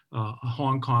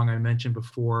 Hong Kong, I mentioned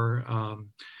before.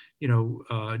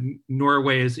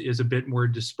 Norway is a bit more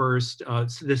dispersed.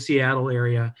 The Seattle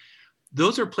area.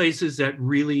 Those are places that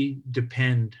really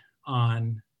depend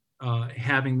on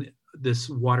having this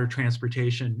water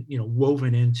transportation,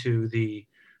 woven into the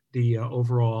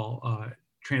overall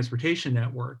transportation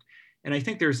network. And I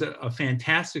think there's a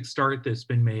fantastic start that's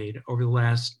been made over the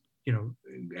last,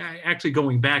 actually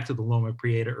going back to the Loma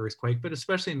Prieta earthquake, but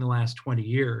especially in the last 20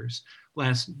 years,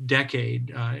 last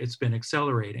decade, it's been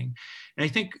accelerating. And I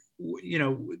think,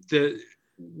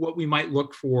 what we might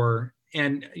look for,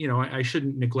 and, I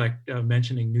shouldn't neglect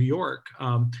mentioning New York,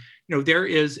 there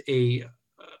is a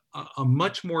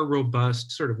much more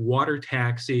robust sort of water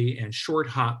taxi and short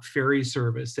hop ferry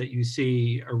service that you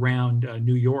see around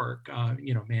New York,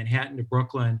 Manhattan to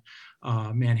Brooklyn,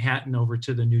 Manhattan over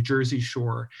to the New Jersey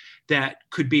shore, that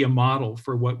could be a model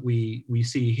for what we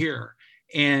see here.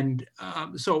 And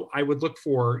so I would look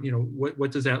for,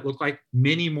 what does that look like?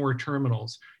 Many more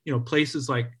terminals, places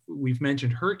like we've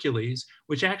mentioned Hercules,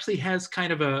 which actually has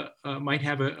kind of might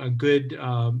have a good,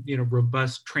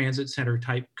 robust transit center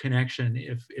type connection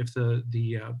if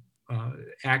the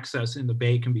access in the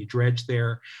bay can be dredged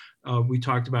there. We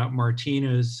talked about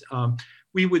Martinez.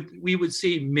 We would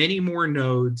see many more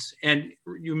nodes. And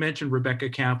you mentioned Rebecca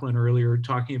Kaplan earlier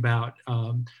talking about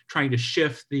trying to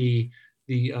shift the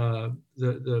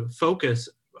focus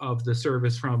of the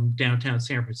service from downtown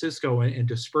San Francisco and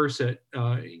disperse it,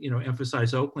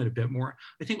 emphasize Oakland a bit more.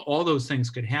 I think all those things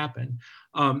could happen.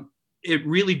 It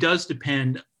really does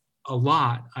depend a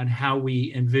lot on how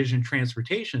we envision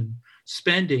transportation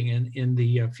spending in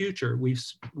the future.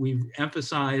 We've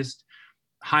emphasized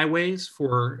highways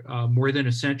for more than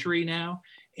a century now,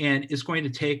 and it's going to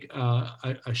take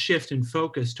a shift in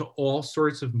focus to all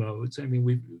sorts of modes. I mean,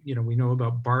 we know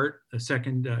about BART, a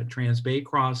second Trans-Bay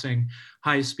crossing,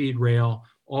 high-speed rail,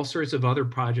 all sorts of other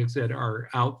projects that are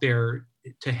out there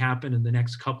to happen in the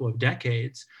next couple of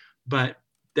decades. But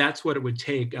that's what it would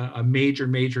take, a major,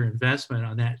 major investment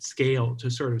on that scale to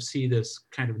sort of see this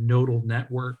kind of nodal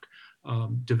network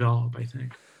develop, I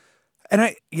think.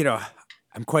 And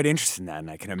I'm quite interested in that,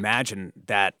 and I can imagine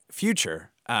that future.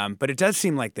 But it does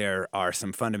seem like there are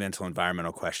some fundamental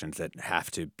environmental questions that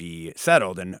have to be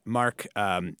settled. And Mark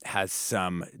has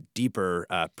some deeper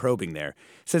probing there.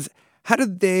 It says, how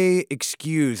did they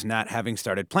excuse not having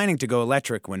started planning to go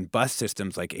electric when bus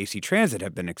systems like AC Transit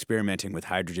have been experimenting with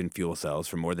hydrogen fuel cells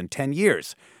for more than 10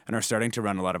 years and are starting to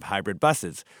run a lot of hybrid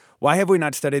buses? Why have we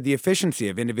not studied the efficiency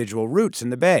of individual routes in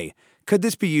the Bay? Could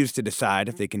this be used to decide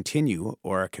if they continue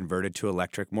or are converted to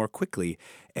electric more quickly?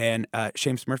 And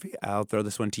Seamus Murphy, I'll throw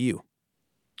this one to you.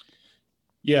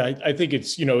 Yeah, I think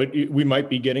it's, we might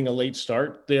be getting a late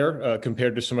start there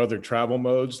compared to some other travel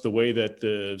modes. The way that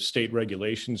the state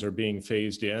regulations are being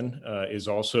phased in is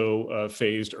also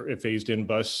phased in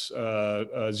bus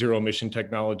zero emission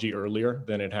technology earlier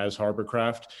than it has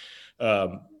hovercraft.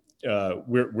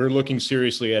 We're looking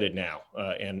seriously at it now.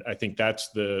 And I think that's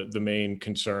the main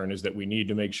concern, is that we need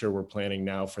to make sure we're planning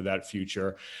now for that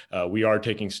future. We are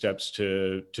taking steps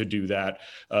to do that.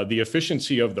 The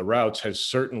efficiency of the routes has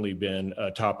certainly been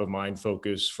a top of mind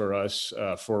focus for us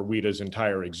for WIDA's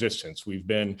entire existence. We've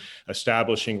been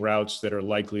establishing routes that are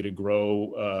likely to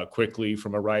grow quickly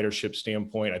from a ridership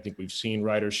standpoint. I think we've seen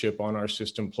ridership on our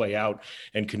system play out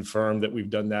and confirm that we've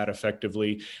done that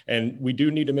effectively. And we do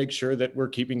need to make sure that we're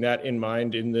keeping that in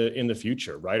mind in the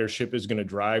future. Ridership is going to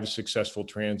drive successful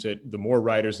transit. The more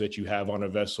riders that you have on a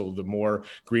vessel, the more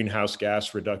greenhouse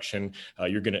gas reduction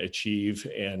you're going to achieve,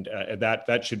 and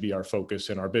that should be our focus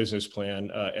in our business plan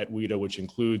at WIDA, which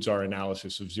includes our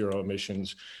analysis of zero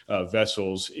emissions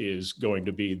vessels, is going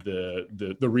to be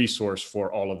the resource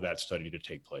for all of that study to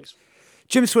take place.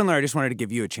 Jim Swindler, I just wanted to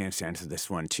give you a chance to answer this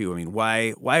one too. I mean,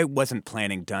 why wasn't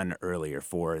planning done earlier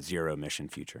for a zero emission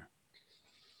future?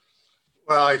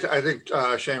 Well, I think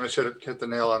Seamus hit the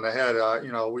nail on the head.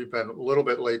 We've been a little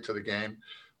bit late to the game,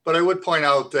 but I would point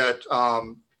out that,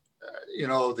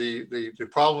 the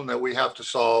problem that we have to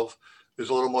solve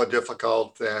is a little more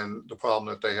difficult than the problem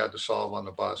that they had to solve on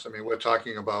the bus. I mean, we're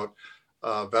talking about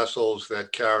vessels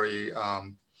that carry,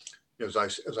 as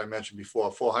I mentioned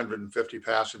before, 450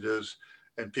 passengers,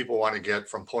 and people want to get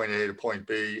from point A to point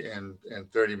B in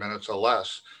 30 minutes or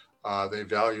less. They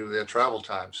value their travel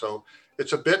time. So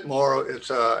it's a bit more.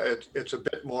 It's a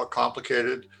bit more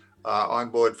complicated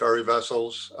onboard ferry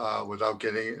vessels without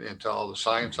getting into all the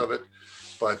science of it.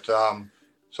 But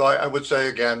so I would say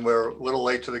again, we're a little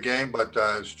late to the game, but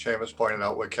as Seamus pointed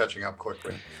out, we're catching up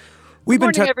quickly. Good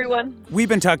morning, everyone. We've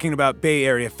been talking about Bay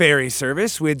Area ferry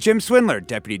service with Jim Swindler,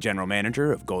 Deputy General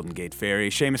Manager of Golden Gate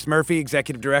Ferry, Seamus Murphy,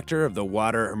 Executive Director of the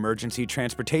Water Emergency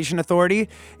Transportation Authority,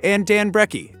 and Dan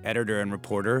Brecky, Editor and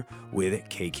Reporter with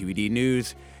KQED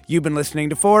News. You've been listening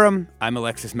to Forum. I'm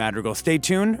Alexis Madrigal. Stay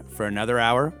tuned for another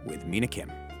hour with Mina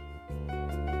Kim.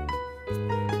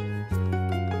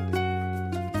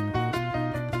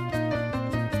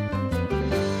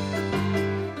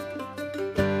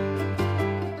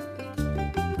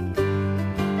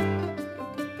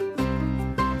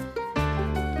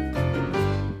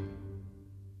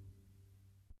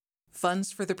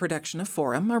 Funds for the production of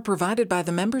Forum are provided by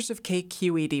the members of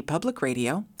KQED Public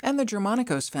Radio and the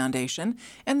Germanicos Foundation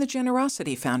and the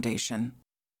Generosity Foundation.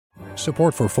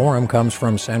 Support for Forum comes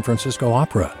from San Francisco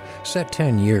Opera. Set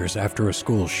 10 years after a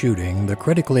school shooting, the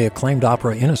critically acclaimed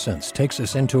opera Innocence takes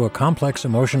us into a complex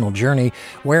emotional journey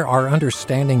where our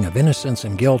understanding of innocence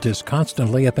and guilt is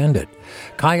constantly upended.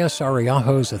 Kaya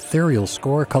Sariaho's ethereal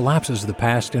score collapses the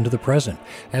past into the present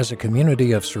as a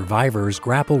community of survivors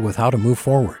grapple with how to move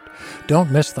forward.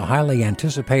 Don't miss the highly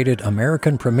anticipated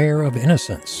American premiere of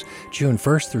Innocence, June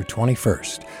 1st through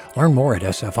 21st. Learn more at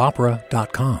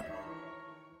sfopera.com.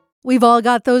 We've all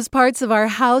got those parts of our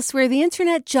house where the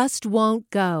internet just won't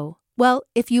go. Well,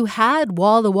 if you had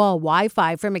wall-to-wall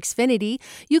Wi-Fi from Xfinity,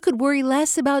 you could worry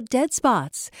less about dead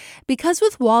spots. Because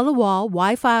with wall-to-wall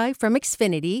Wi-Fi from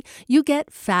Xfinity, you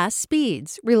get fast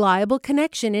speeds, reliable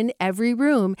connection in every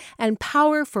room, and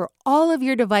power for all of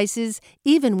your devices,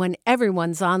 even when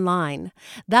everyone's online.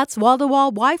 That's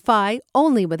wall-to-wall Wi-Fi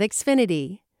only with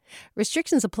Xfinity.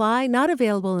 Restrictions apply, not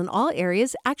available in all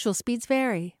areas. Actual speeds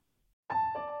vary.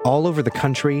 All over the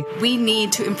country, we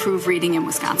need to improve reading in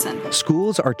Wisconsin.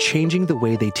 Schools are changing the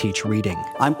way they teach reading.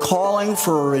 I'm calling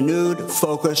for a renewed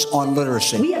focus on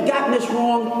literacy. We have gotten this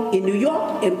wrong in New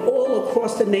York and all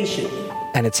across the nation.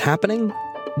 And it's happening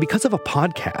because of a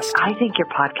podcast. I think your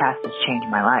podcast has changed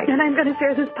my life. And I'm going to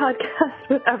share this podcast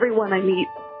with everyone I meet.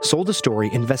 Sold a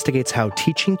Story investigates how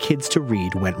teaching kids to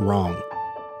read went wrong.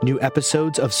 New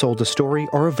episodes of Sold a Story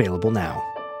are available now.